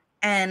that,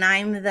 and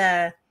I'm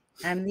the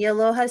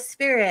aloha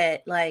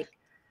spirit, like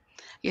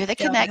You're the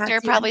don't have connector,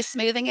 to. probably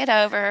smoothing it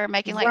over,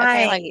 making like,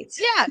 okay, like, Right.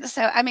 yeah.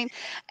 So, I mean,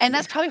 and Yeah.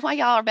 that's probably why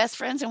y'all are best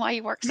friends and why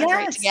you work so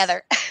great Yes.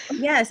 together.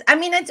 Yes. I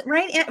mean, it's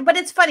right. But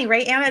it's funny,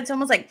 right, Anna? It's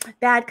almost like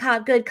bad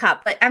cop, good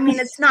cop. But I mean,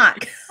 it's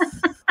not.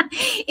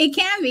 It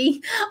can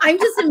be. I'm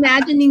just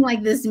imagining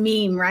like this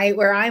meme, right?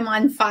 Where I'm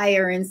on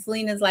fire and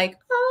Selena's like,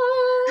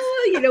 oh,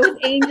 with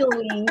angel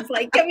wings,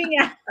 like coming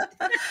out.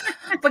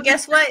 But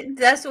guess what?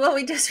 That's what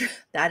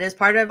that is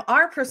part of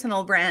our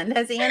personal brand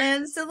as Anna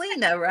and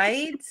Selena,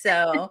 right?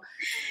 So,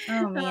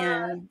 oh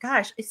man,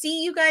 gosh.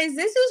 See, you guys,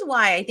 this is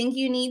why I think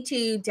you need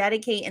to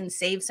dedicate and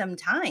save some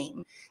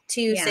time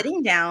to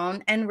sitting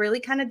down and really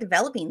kind of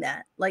developing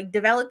that, like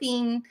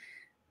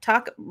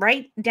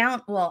write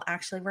down. Well,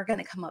 actually, we're going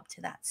to come up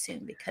to that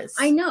soon because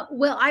I know.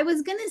 Well, I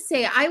was going to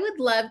say, I would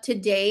love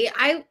today.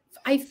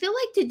 I feel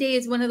like today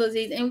is one of those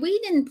days, and we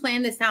didn't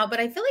plan this out, but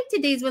I feel like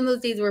today is one of those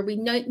days where we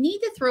need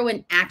to throw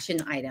an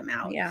action item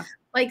out. Yeah.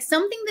 Like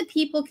something that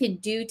people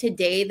could do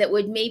today that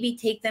would maybe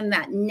take them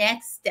that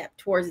next step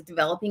towards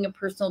developing a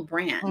personal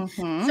brand.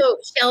 Mm-hmm. So,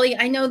 Chellie,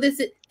 I know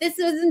this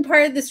isn't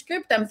part of the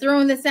script. I'm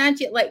throwing this at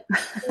you, like,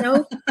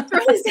 throwing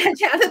this at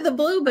you out of the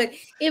blue. But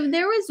if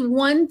there was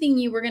one thing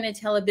you were going to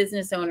tell a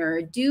business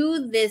owner,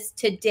 do this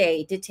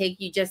today to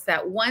take you just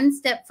that one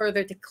step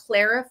further to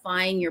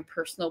clarifying your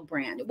personal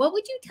brand, what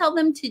would you tell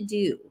them to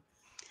do?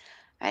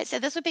 All right, so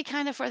this would be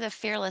kind of for the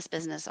fearless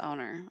business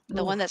owner,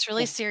 the Ooh, one that's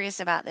really serious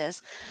about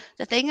this.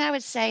 The thing I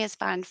would say is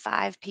find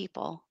 5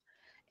 people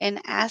and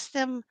ask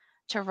them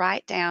to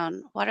write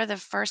down what are the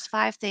first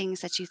 5 things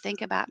that you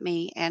think about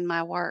me and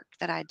my work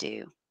that I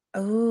do.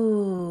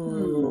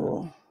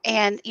 ooh.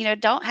 And,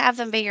 don't have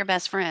them be your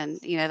best friend,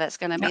 that's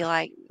gonna No, be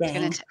like,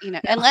 dang. No,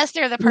 unless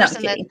they're the no, I'm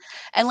person that, kidding.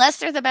 unless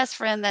they're the best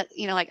friend that,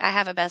 like I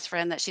have a best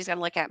friend that she's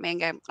gonna look at me and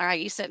go, all right,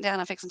 you sitting down,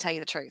 I'm fixing to tell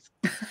you the truth.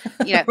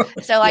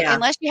 So like, Yeah.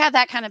 unless you have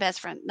that kind of best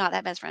friend, not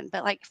that best friend,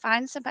 but like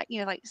find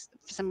somebody, like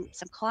some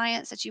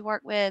clients that you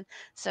work with,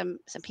 some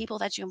people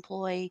that you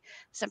employ,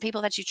 some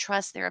people that you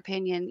trust their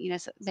opinion,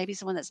 maybe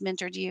someone that's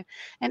mentored you,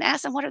 and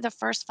ask them what are the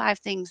first 5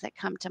 things that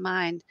come to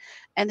mind,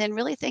 and then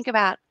really think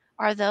about,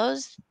 are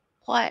those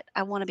what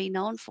I want to be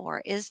known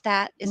for? Is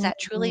that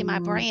truly my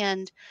Mm,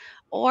 brand,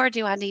 or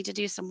do I need to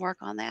do some work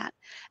on that?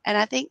 And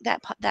I think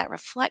that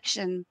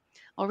reflection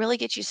will really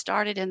get you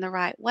started in the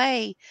right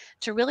way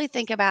to really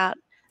think about,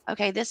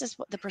 okay, this is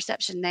what the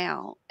perception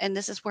now, and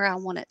this is where I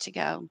want it to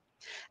go.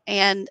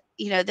 And,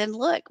 then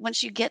look,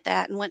 once you get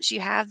that, and once you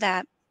have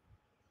that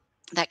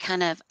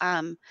kind of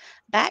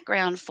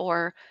background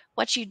for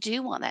what you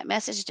do want that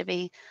message to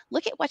be,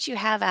 look at what you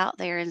have out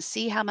there and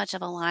see how much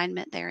of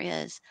alignment there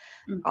is.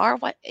 Mm. Are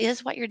what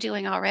you're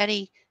doing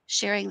already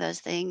sharing those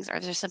things?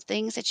 Are there some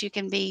things that you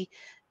can be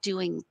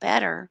doing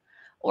better?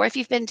 Or if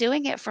you've been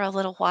doing it for a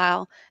little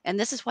while and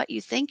this is what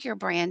you think your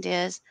brand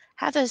is,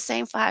 have those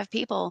same 5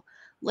 people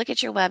look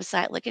at your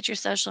website, look at your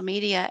social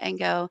media and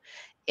go,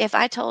 if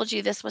I told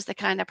you this was the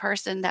kind of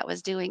person that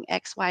was doing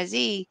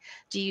XYZ,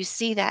 do you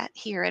see that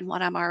here in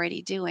what I'm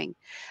already doing?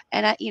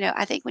 And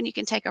I think when you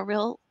can take a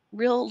real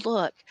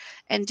look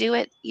and do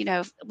it,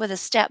 with a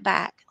step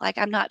back. Like,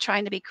 I'm not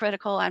trying to be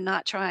critical. I'm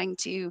not trying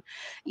to,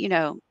 you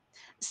know,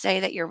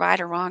 say that you're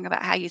right or wrong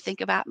about how you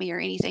think about me or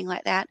anything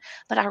like that,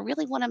 but I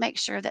really want to make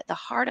sure that the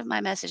heart of my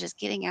message is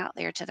getting out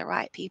there to the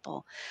right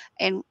people.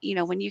 And,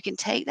 when you can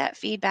take that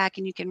feedback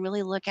and you can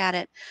really look at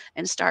it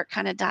and start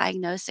kind of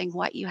diagnosing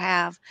what you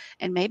have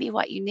and maybe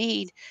what you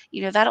need,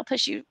 that'll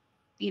push you,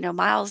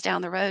 miles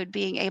down the road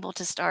being able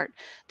to start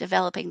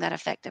developing that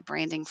effective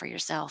branding for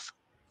yourself.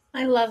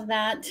 I love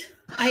that.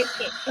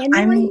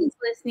 Anyone who's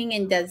listening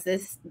and does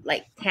this,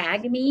 like,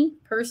 tag me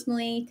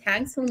personally,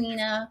 tag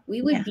Selena.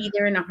 We would be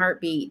there in a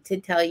heartbeat to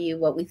tell you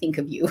what we think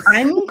of you.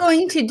 I'm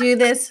going to do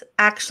this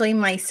actually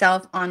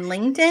myself on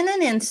LinkedIn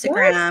and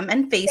Instagram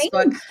and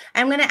Facebook. Same.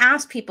 I'm going to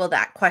ask people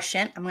that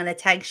question. I'm going to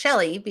tag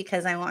Chellie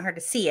because I want her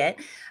to see it.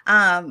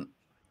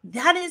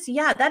 That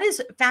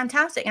is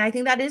fantastic. And I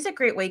think that is a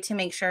great way to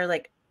make sure,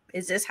 like,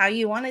 is this how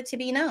you want it to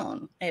be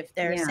known? If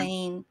they're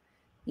saying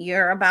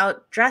you're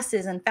about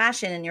dresses and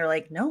fashion and you're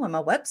like, no, I'm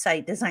a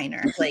website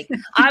designer. Like,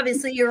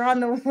 obviously you're on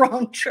the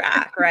wrong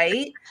track,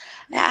 right?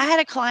 Yeah, I had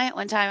a client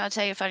one time, I'll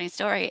tell you a funny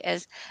story,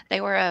 is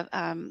they were a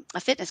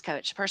fitness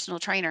coach, personal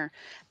trainer.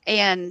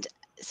 And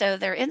so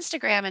their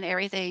Instagram and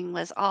everything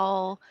was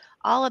all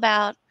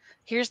about,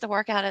 here's the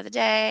workout of the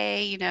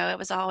day. It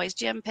was always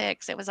gym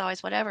pics. It was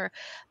always whatever.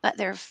 But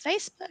their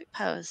Facebook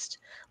post,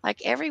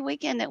 like every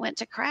weekend, it went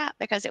to crap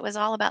because it was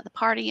all about the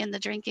party and the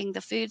drinking,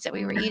 the foods that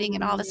we were eating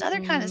and all this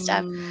other kind of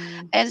stuff.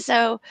 And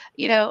so,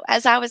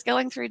 as I was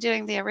going through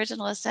doing the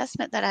original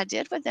assessment that I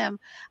did with them,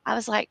 I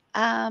was like,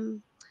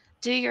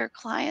 do your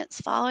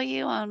clients follow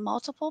you on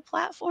multiple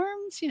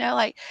platforms? And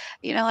of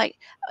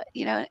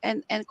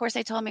course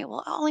they told me,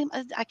 well,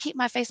 I keep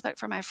my Facebook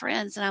for my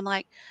friends. And I'm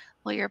like,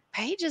 well, your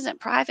page isn't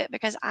private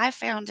because I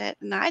found it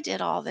and I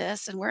did all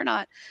this and we're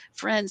not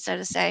friends, so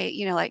to say,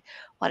 like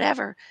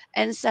whatever.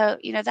 And so,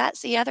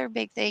 that's the other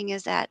big thing,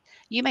 is that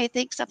you may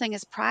think something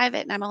is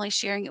private and I'm only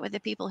sharing it with the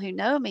people who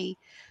know me,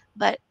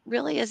 but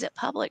really, is it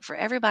public for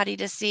everybody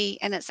to see?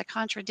 And it's a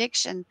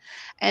contradiction.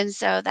 And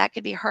so that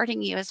could be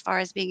hurting you as far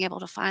as being able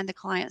to find the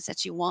clients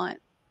that you want.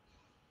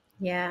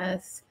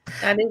 Yes,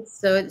 that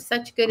is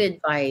such good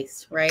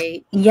advice,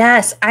 right?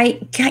 Yes.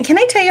 Can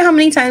I tell you how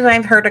many times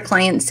I've heard a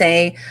client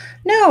say,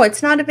 no,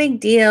 it's not a big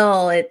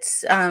deal.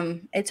 It's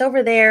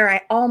over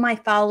there. All my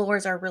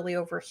followers are really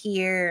over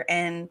here.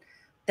 And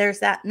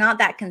there's not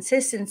that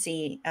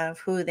consistency of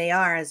who they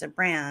are as a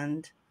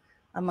brand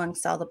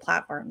amongst all the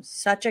platforms.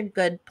 Such a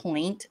good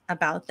point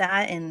about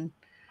that. And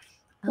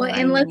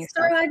let's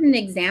throw out an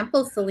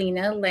example,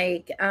 Selena,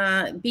 like,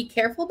 be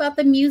careful about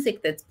the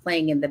music that's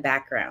playing in the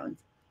background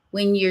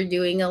when you're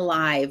doing a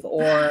live,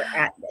 or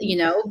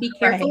be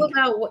careful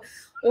about what,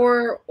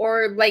 or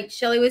like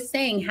Chellie was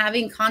saying,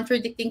 having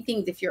contradicting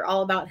things. If you're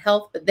all about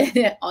health, but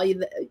then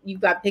you've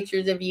got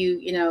pictures of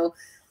you,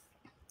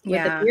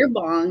 with a beer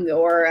bong,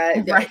 or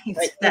that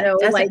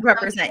doesn't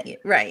represent you,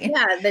 right?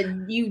 Yeah,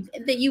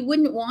 that you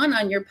wouldn't want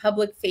on your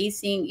public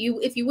facing.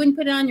 If you wouldn't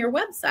put it on your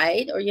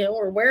website,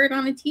 or wear it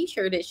on a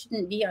T-shirt, it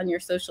shouldn't be on your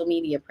social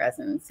media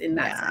presence in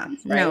that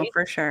sense, right? No,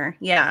 for sure.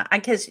 Yeah,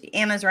 because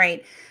Anna's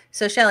right.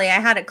 So Chellie, I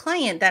had a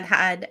client that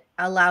had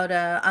allowed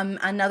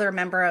another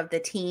member of the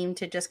team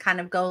to just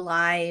kind of go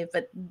live,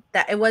 but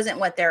that it wasn't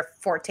what their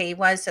forte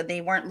was. So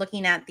they weren't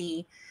looking at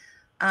the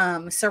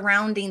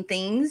surrounding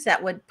things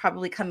that would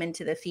probably come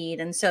into the feed.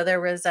 And so there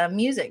was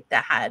music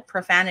that had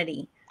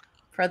profanity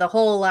for the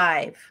whole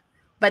live,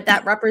 but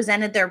that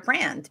represented their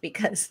brand,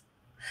 because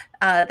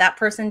that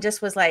person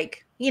just was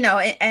like,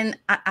 and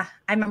I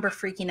remember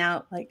freaking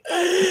out, like,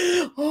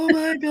 oh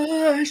my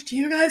gosh, do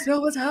you guys know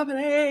what's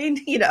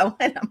happening? And I'm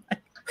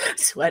like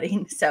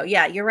sweating. So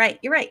yeah, you're right.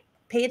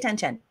 Pay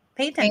attention.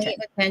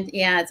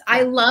 Yes.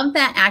 I love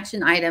that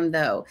action item,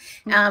 though.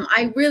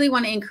 I really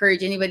want to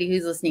encourage anybody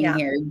who's listening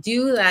here,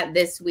 do that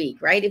this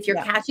week, right? If you're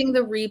catching the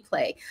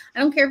replay, I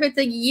don't care if it's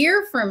a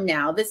year from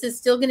now, this is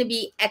still going to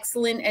be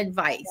excellent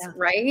advice,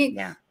 right?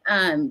 Yeah.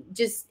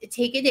 Just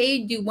take a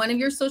day, do one of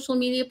your social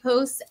media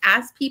posts,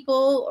 ask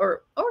people,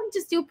 or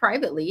just do it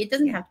privately. It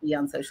doesn't have to be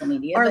on social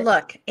media. Or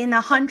look, in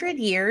 100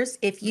 years,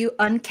 if you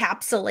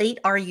encapsulate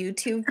our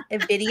YouTube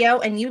video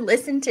and you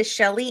listen to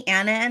Chellie,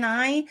 Anna, and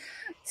I,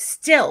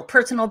 still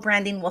personal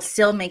branding will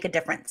still make a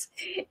difference.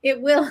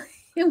 It will.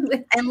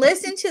 And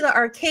listen to the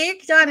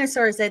archaic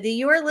dinosaurs that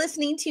you are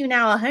listening to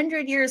now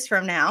 100 years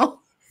from now.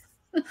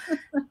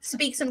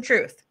 Speak some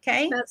truth.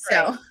 Okay. That's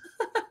right. All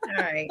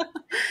right.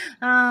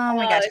 Oh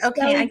my gosh.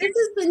 Okay. This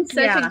has been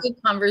such a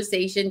good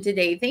conversation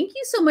today. Thank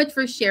you so much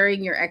for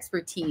sharing your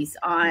expertise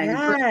on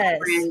personal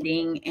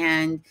branding,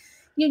 and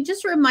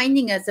just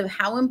reminding us of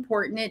how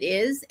important it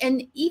is.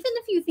 And even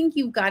if you think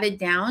you've got it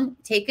down,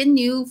 take a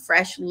new,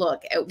 fresh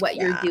look at what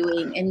you're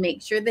doing and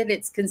make sure that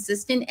it's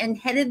consistent and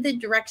headed the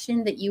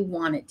direction that you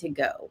want it to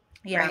go.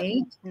 Yeah.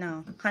 Right?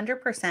 No,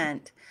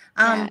 100%.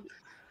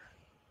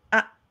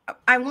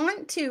 I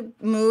want to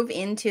move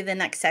into the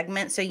next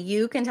segment so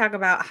you can talk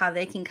about how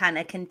they can kind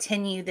of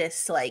continue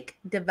this like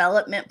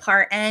development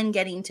part and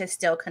getting to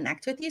still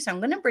connect with you. So I'm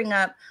going to bring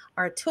up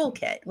our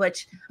toolkit,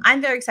 which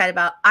I'm very excited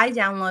about. I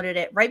downloaded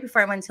it right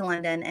before I went to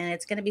London, and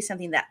it's going to be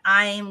something that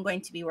I'm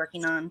going to be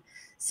working on.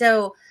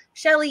 So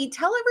Chellie,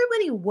 tell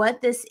everybody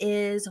what this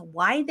is,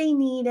 why they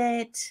need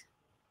it,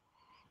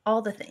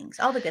 all the things,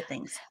 all the good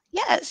things.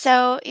 Yeah,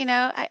 so,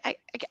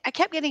 I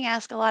kept getting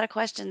asked a lot of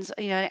questions,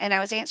 and I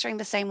was answering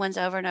the same ones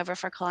over and over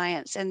for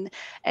clients. And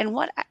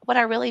what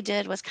I really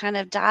did was kind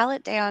of dial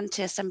it down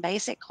to some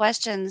basic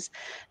questions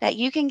that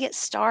you can get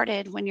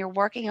started when you're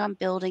working on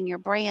building your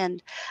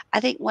brand.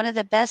 I think one of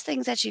the best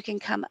things that you can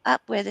come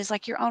up with is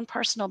like your own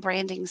personal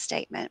branding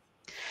statement.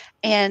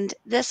 And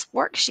this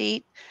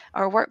worksheet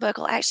or workbook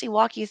will actually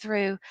walk you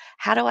through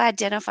how do I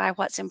identify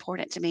what's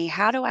important to me?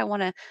 How do I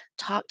want to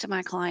talk to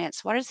my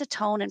clients? What is the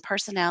tone and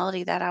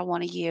personality that I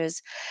want to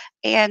use?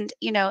 And,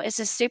 it's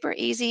just super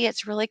easy.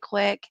 It's really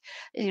quick.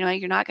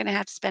 You're not going to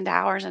have to spend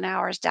hours and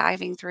hours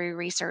diving through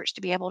research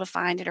to be able to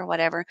find it or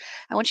whatever.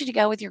 I want you to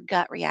go with your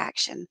gut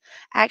reaction.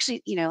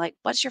 Actually, like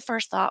what's your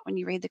first thought when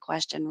you read the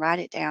question? Write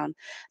it down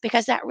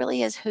because that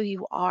really is who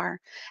you are.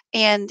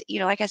 And,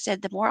 like I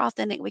said, the more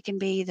authentic we can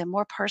be, the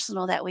more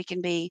personal that we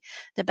can be,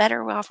 the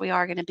better off we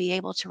are going to be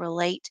able to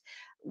relate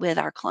with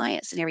our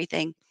clients and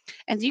everything.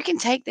 And you can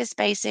take this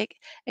basic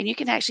and you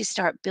can actually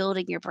start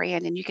building your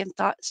brand and you can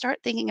start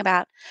thinking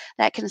about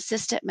that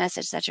consistent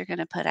message that you're going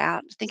to put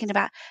out, thinking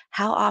about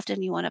how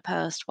often you want to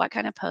post, what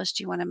kind of post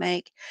you want to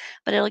make.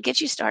 But it'll get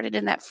you started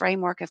in that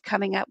framework of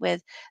coming up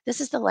with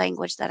this is the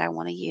language that I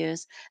want to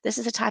use. This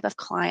is the type of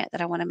client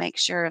that I want to make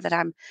sure that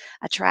I'm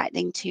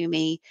attracting to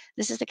me.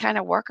 This is the kind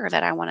of worker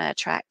that I want to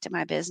attract to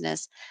my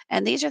business.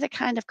 And these are the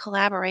kind of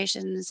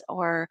collaborations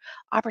or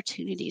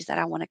opportunities that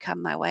I want to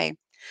come my way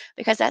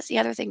because that's the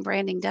other thing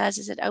branding does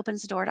is it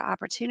opens the door to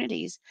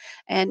opportunities.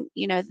 And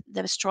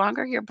the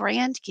stronger your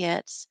brand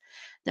gets,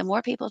 the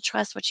more people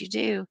trust what you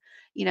do,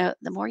 the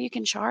more you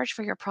can charge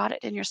for your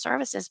product and your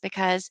services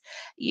because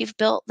you've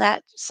built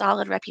that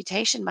solid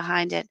reputation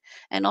behind it.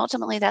 And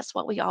ultimately that's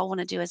what we all want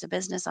to do as a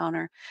business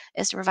owner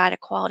is to provide a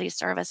quality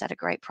service at a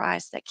great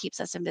price that keeps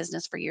us in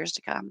business for years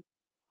to come.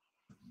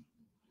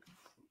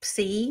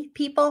 See,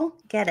 people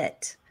get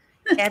it.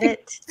 Get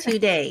it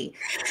today.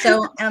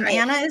 So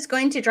Anna is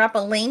going to drop a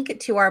link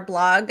to our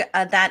blog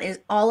that is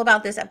all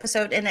about this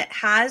episode, and it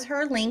has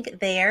her link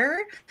there.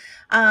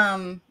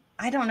 I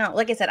don't know.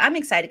 Like I said, I'm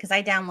excited because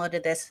I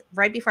downloaded this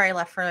right before I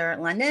left for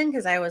London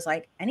because I was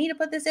like, I need to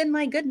put this in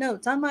my good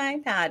notes on my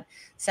iPad.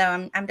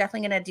 So I'm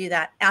definitely going to do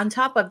that on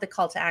top of the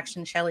call to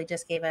action Chellie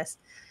just gave us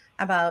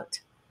about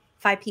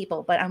 5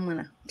 people, but I'm going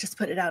to just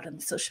put it out in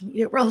the social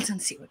media world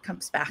and see what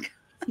comes back.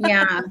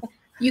 Yeah.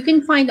 You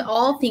can find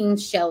all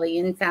things Chellie,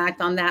 in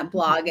fact, on that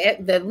blog.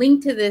 The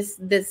link to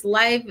this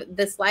live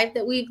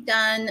that we've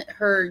done,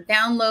 her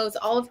downloads,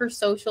 all of her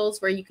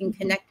socials where you can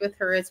connect with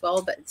her as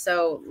well. But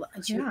so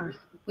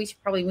we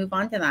should probably move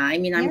on to that. I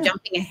mean, I'm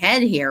jumping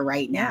ahead here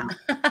right now.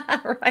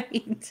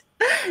 Right.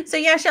 So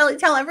Chellie,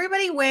 tell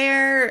everybody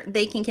where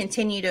they can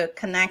continue to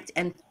connect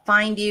and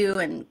find you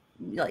and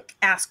like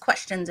ask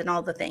questions and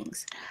all the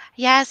things.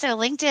 Yeah, so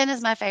LinkedIn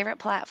is my favorite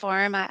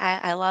platform.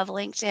 I love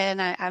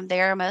LinkedIn. I'm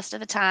there most of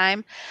the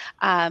time.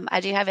 I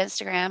do have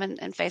Instagram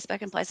and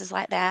Facebook and places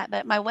like that,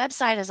 but my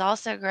website is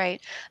also great.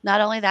 Not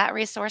only that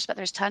resource, but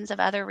there's tons of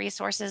other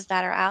resources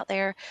that are out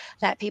there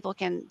that people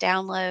can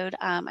download.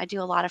 I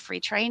do a lot of free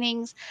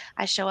trainings.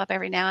 I show up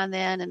every now and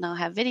then, and I'll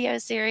have video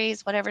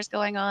series, whatever's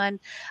going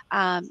on,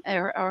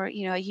 or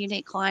a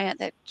unique client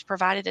that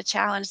provided a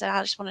challenge that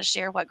I just want to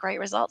share what great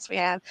results we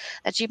have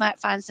that you might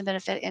find some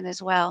benefit in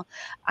as well.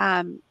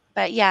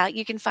 But yeah,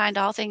 you can find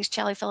all things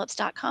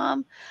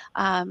chelliphillips.com.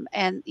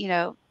 And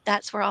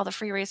that's where all the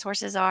free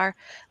resources are.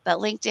 But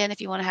LinkedIn,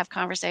 if you want to have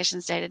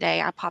conversations day to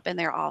day, I pop in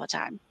there all the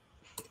time.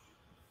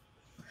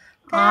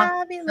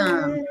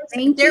 Fabulous.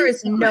 There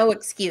is no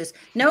excuse.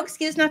 No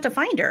excuse not to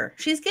find her.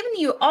 She's giving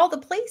you all the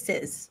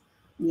places.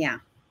 Yeah.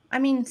 I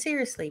mean,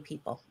 seriously,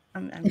 people.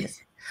 I'm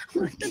just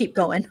I'm gonna keep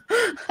going.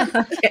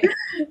 Okay.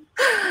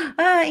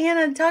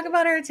 Anna, talk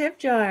about our tip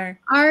jar.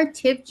 Our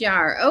tip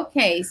jar.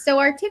 Okay, so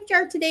our tip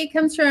jar today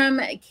comes from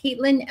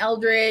Caitlin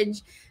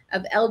Eldridge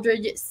of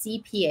Eldridge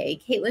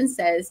CPA. Caitlin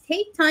says,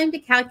 take time to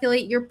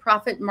calculate your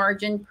profit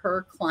margin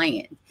per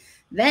client.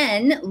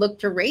 Then look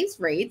to raise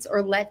rates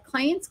or let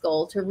clients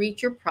go to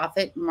reach your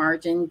profit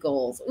margin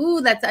goals.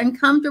 Ooh, that's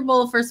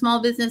uncomfortable for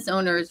small business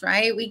owners,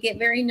 right? We get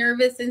very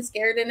nervous and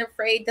scared and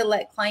afraid to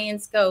let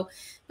clients go.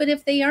 But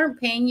if they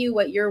aren't paying you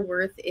what your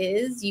worth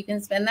is, you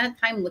can spend that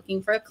time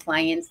looking for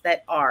clients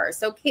that are.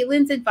 So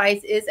Caitlin's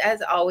advice is,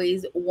 as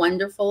always,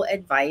 wonderful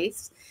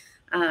advice.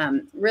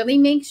 Really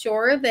make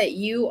sure that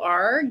you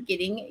are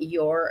getting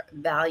your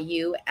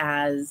value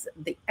as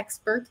the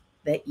expert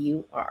that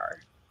you are.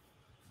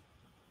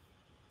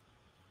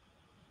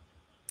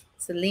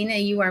 Selena,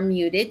 you are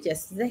muted,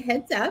 just as a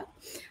heads up.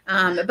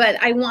 But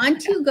I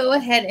want to go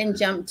ahead and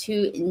jump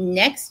to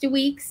next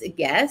week's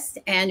guest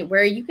and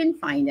where you can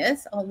find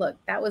us. Oh, look,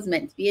 that was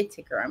meant to be a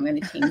ticker. I'm going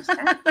to change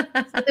that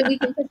so that we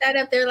can put that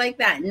up there like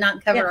that and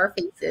not cover our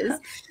faces.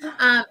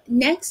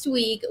 Next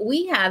week,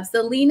 we have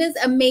Selena's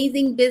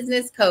amazing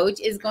business coach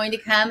is going to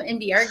come and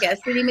be our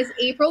guest. Her name is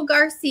April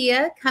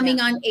Garcia, coming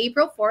on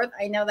April 4th.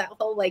 I know that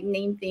whole like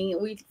name thing.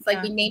 It's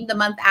like we named the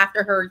month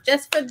after her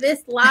just for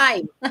this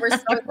live. We're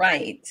so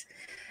right.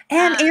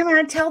 And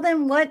Anna, tell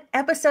them what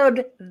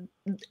episode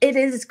it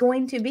is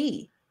going to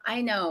be.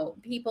 I know,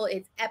 people,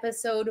 it's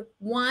episode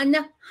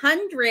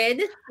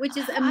 100, which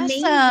is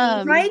amazing.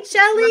 Awesome. Right,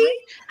 Chellie?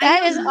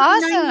 That is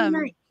awesome.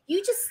 99.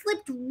 You just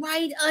slipped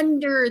right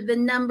under the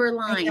number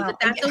line, but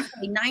that's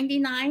okay.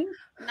 99 is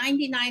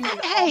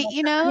hey,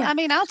 I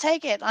mean, I'll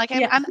take it. Like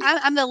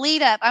I'm the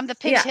lead up. I'm the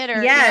pitch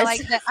hitter.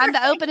 Yes. I'm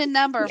the opening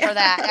number for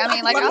that. I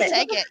mean, like I'll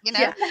take it.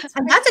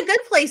 And that's a good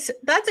place.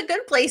 That's a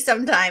good place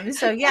sometimes.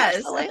 So yes,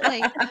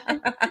 absolutely.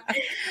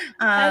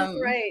 That's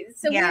right.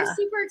 So we're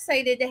super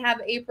excited to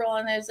have April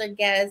on as our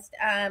guest.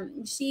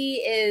 She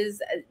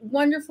is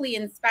wonderfully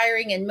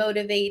inspiring and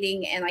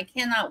motivating, and I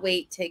cannot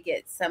wait to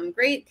get some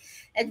great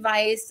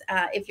advice.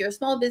 If you're a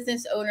small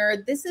business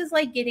owner, this is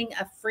like getting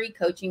a free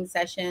coaching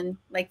session,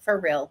 like for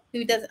real.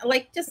 Who does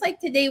just like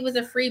today was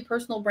a free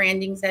personal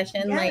branding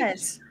session.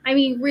 Yes. Like, I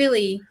mean,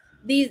 really,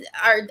 these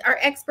are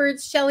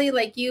experts, Chellie,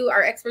 like you,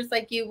 are experts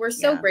like you. We're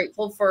so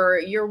grateful for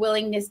your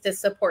willingness to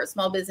support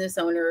small business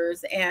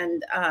owners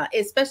and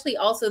especially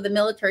also the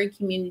military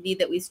community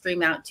that we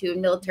stream out to,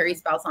 and military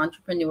spouse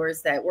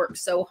entrepreneurs that work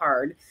so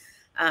hard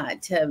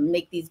to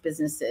make these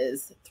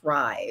businesses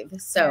thrive.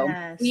 So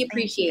we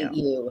appreciate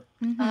you.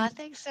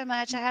 Thanks so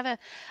much. I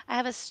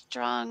have a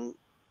strong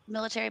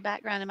military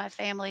background in my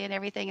family and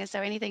everything, and so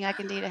anything I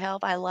can do to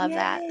help, I love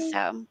that.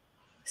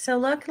 So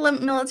look,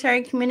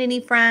 military community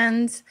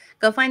friends,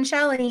 go find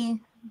Chellie.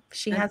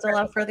 She has a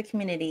love for the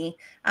community.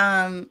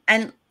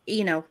 And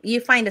you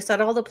find us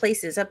at all the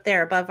places up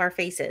there above our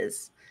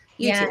faces.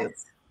 YouTube,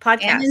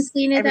 podcasts,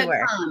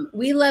 everywhere.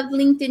 We love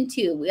LinkedIn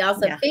too. We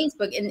also have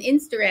Facebook and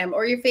Instagram,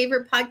 or your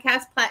favorite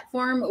podcast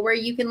platform where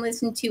you can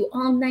listen to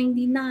all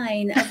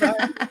 99 of our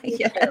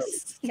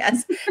yes.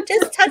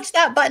 Just touch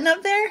that button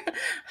up there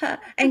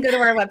and go to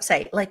our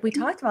website. Like we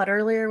talked about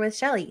earlier with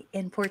Chellie,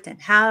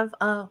 important. Have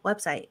a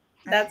website.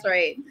 That's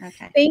right.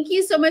 Okay. Thank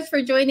you so much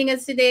for joining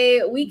us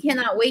today. We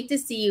cannot wait to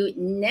see you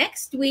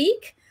next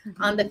week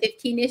on the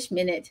 15-ish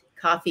minute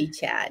coffee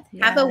chat.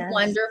 Have a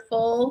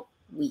wonderful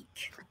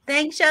week.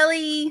 Thanks,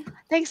 Chellie.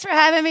 Thanks for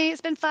having me. It's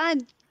been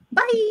fun.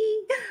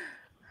 Bye.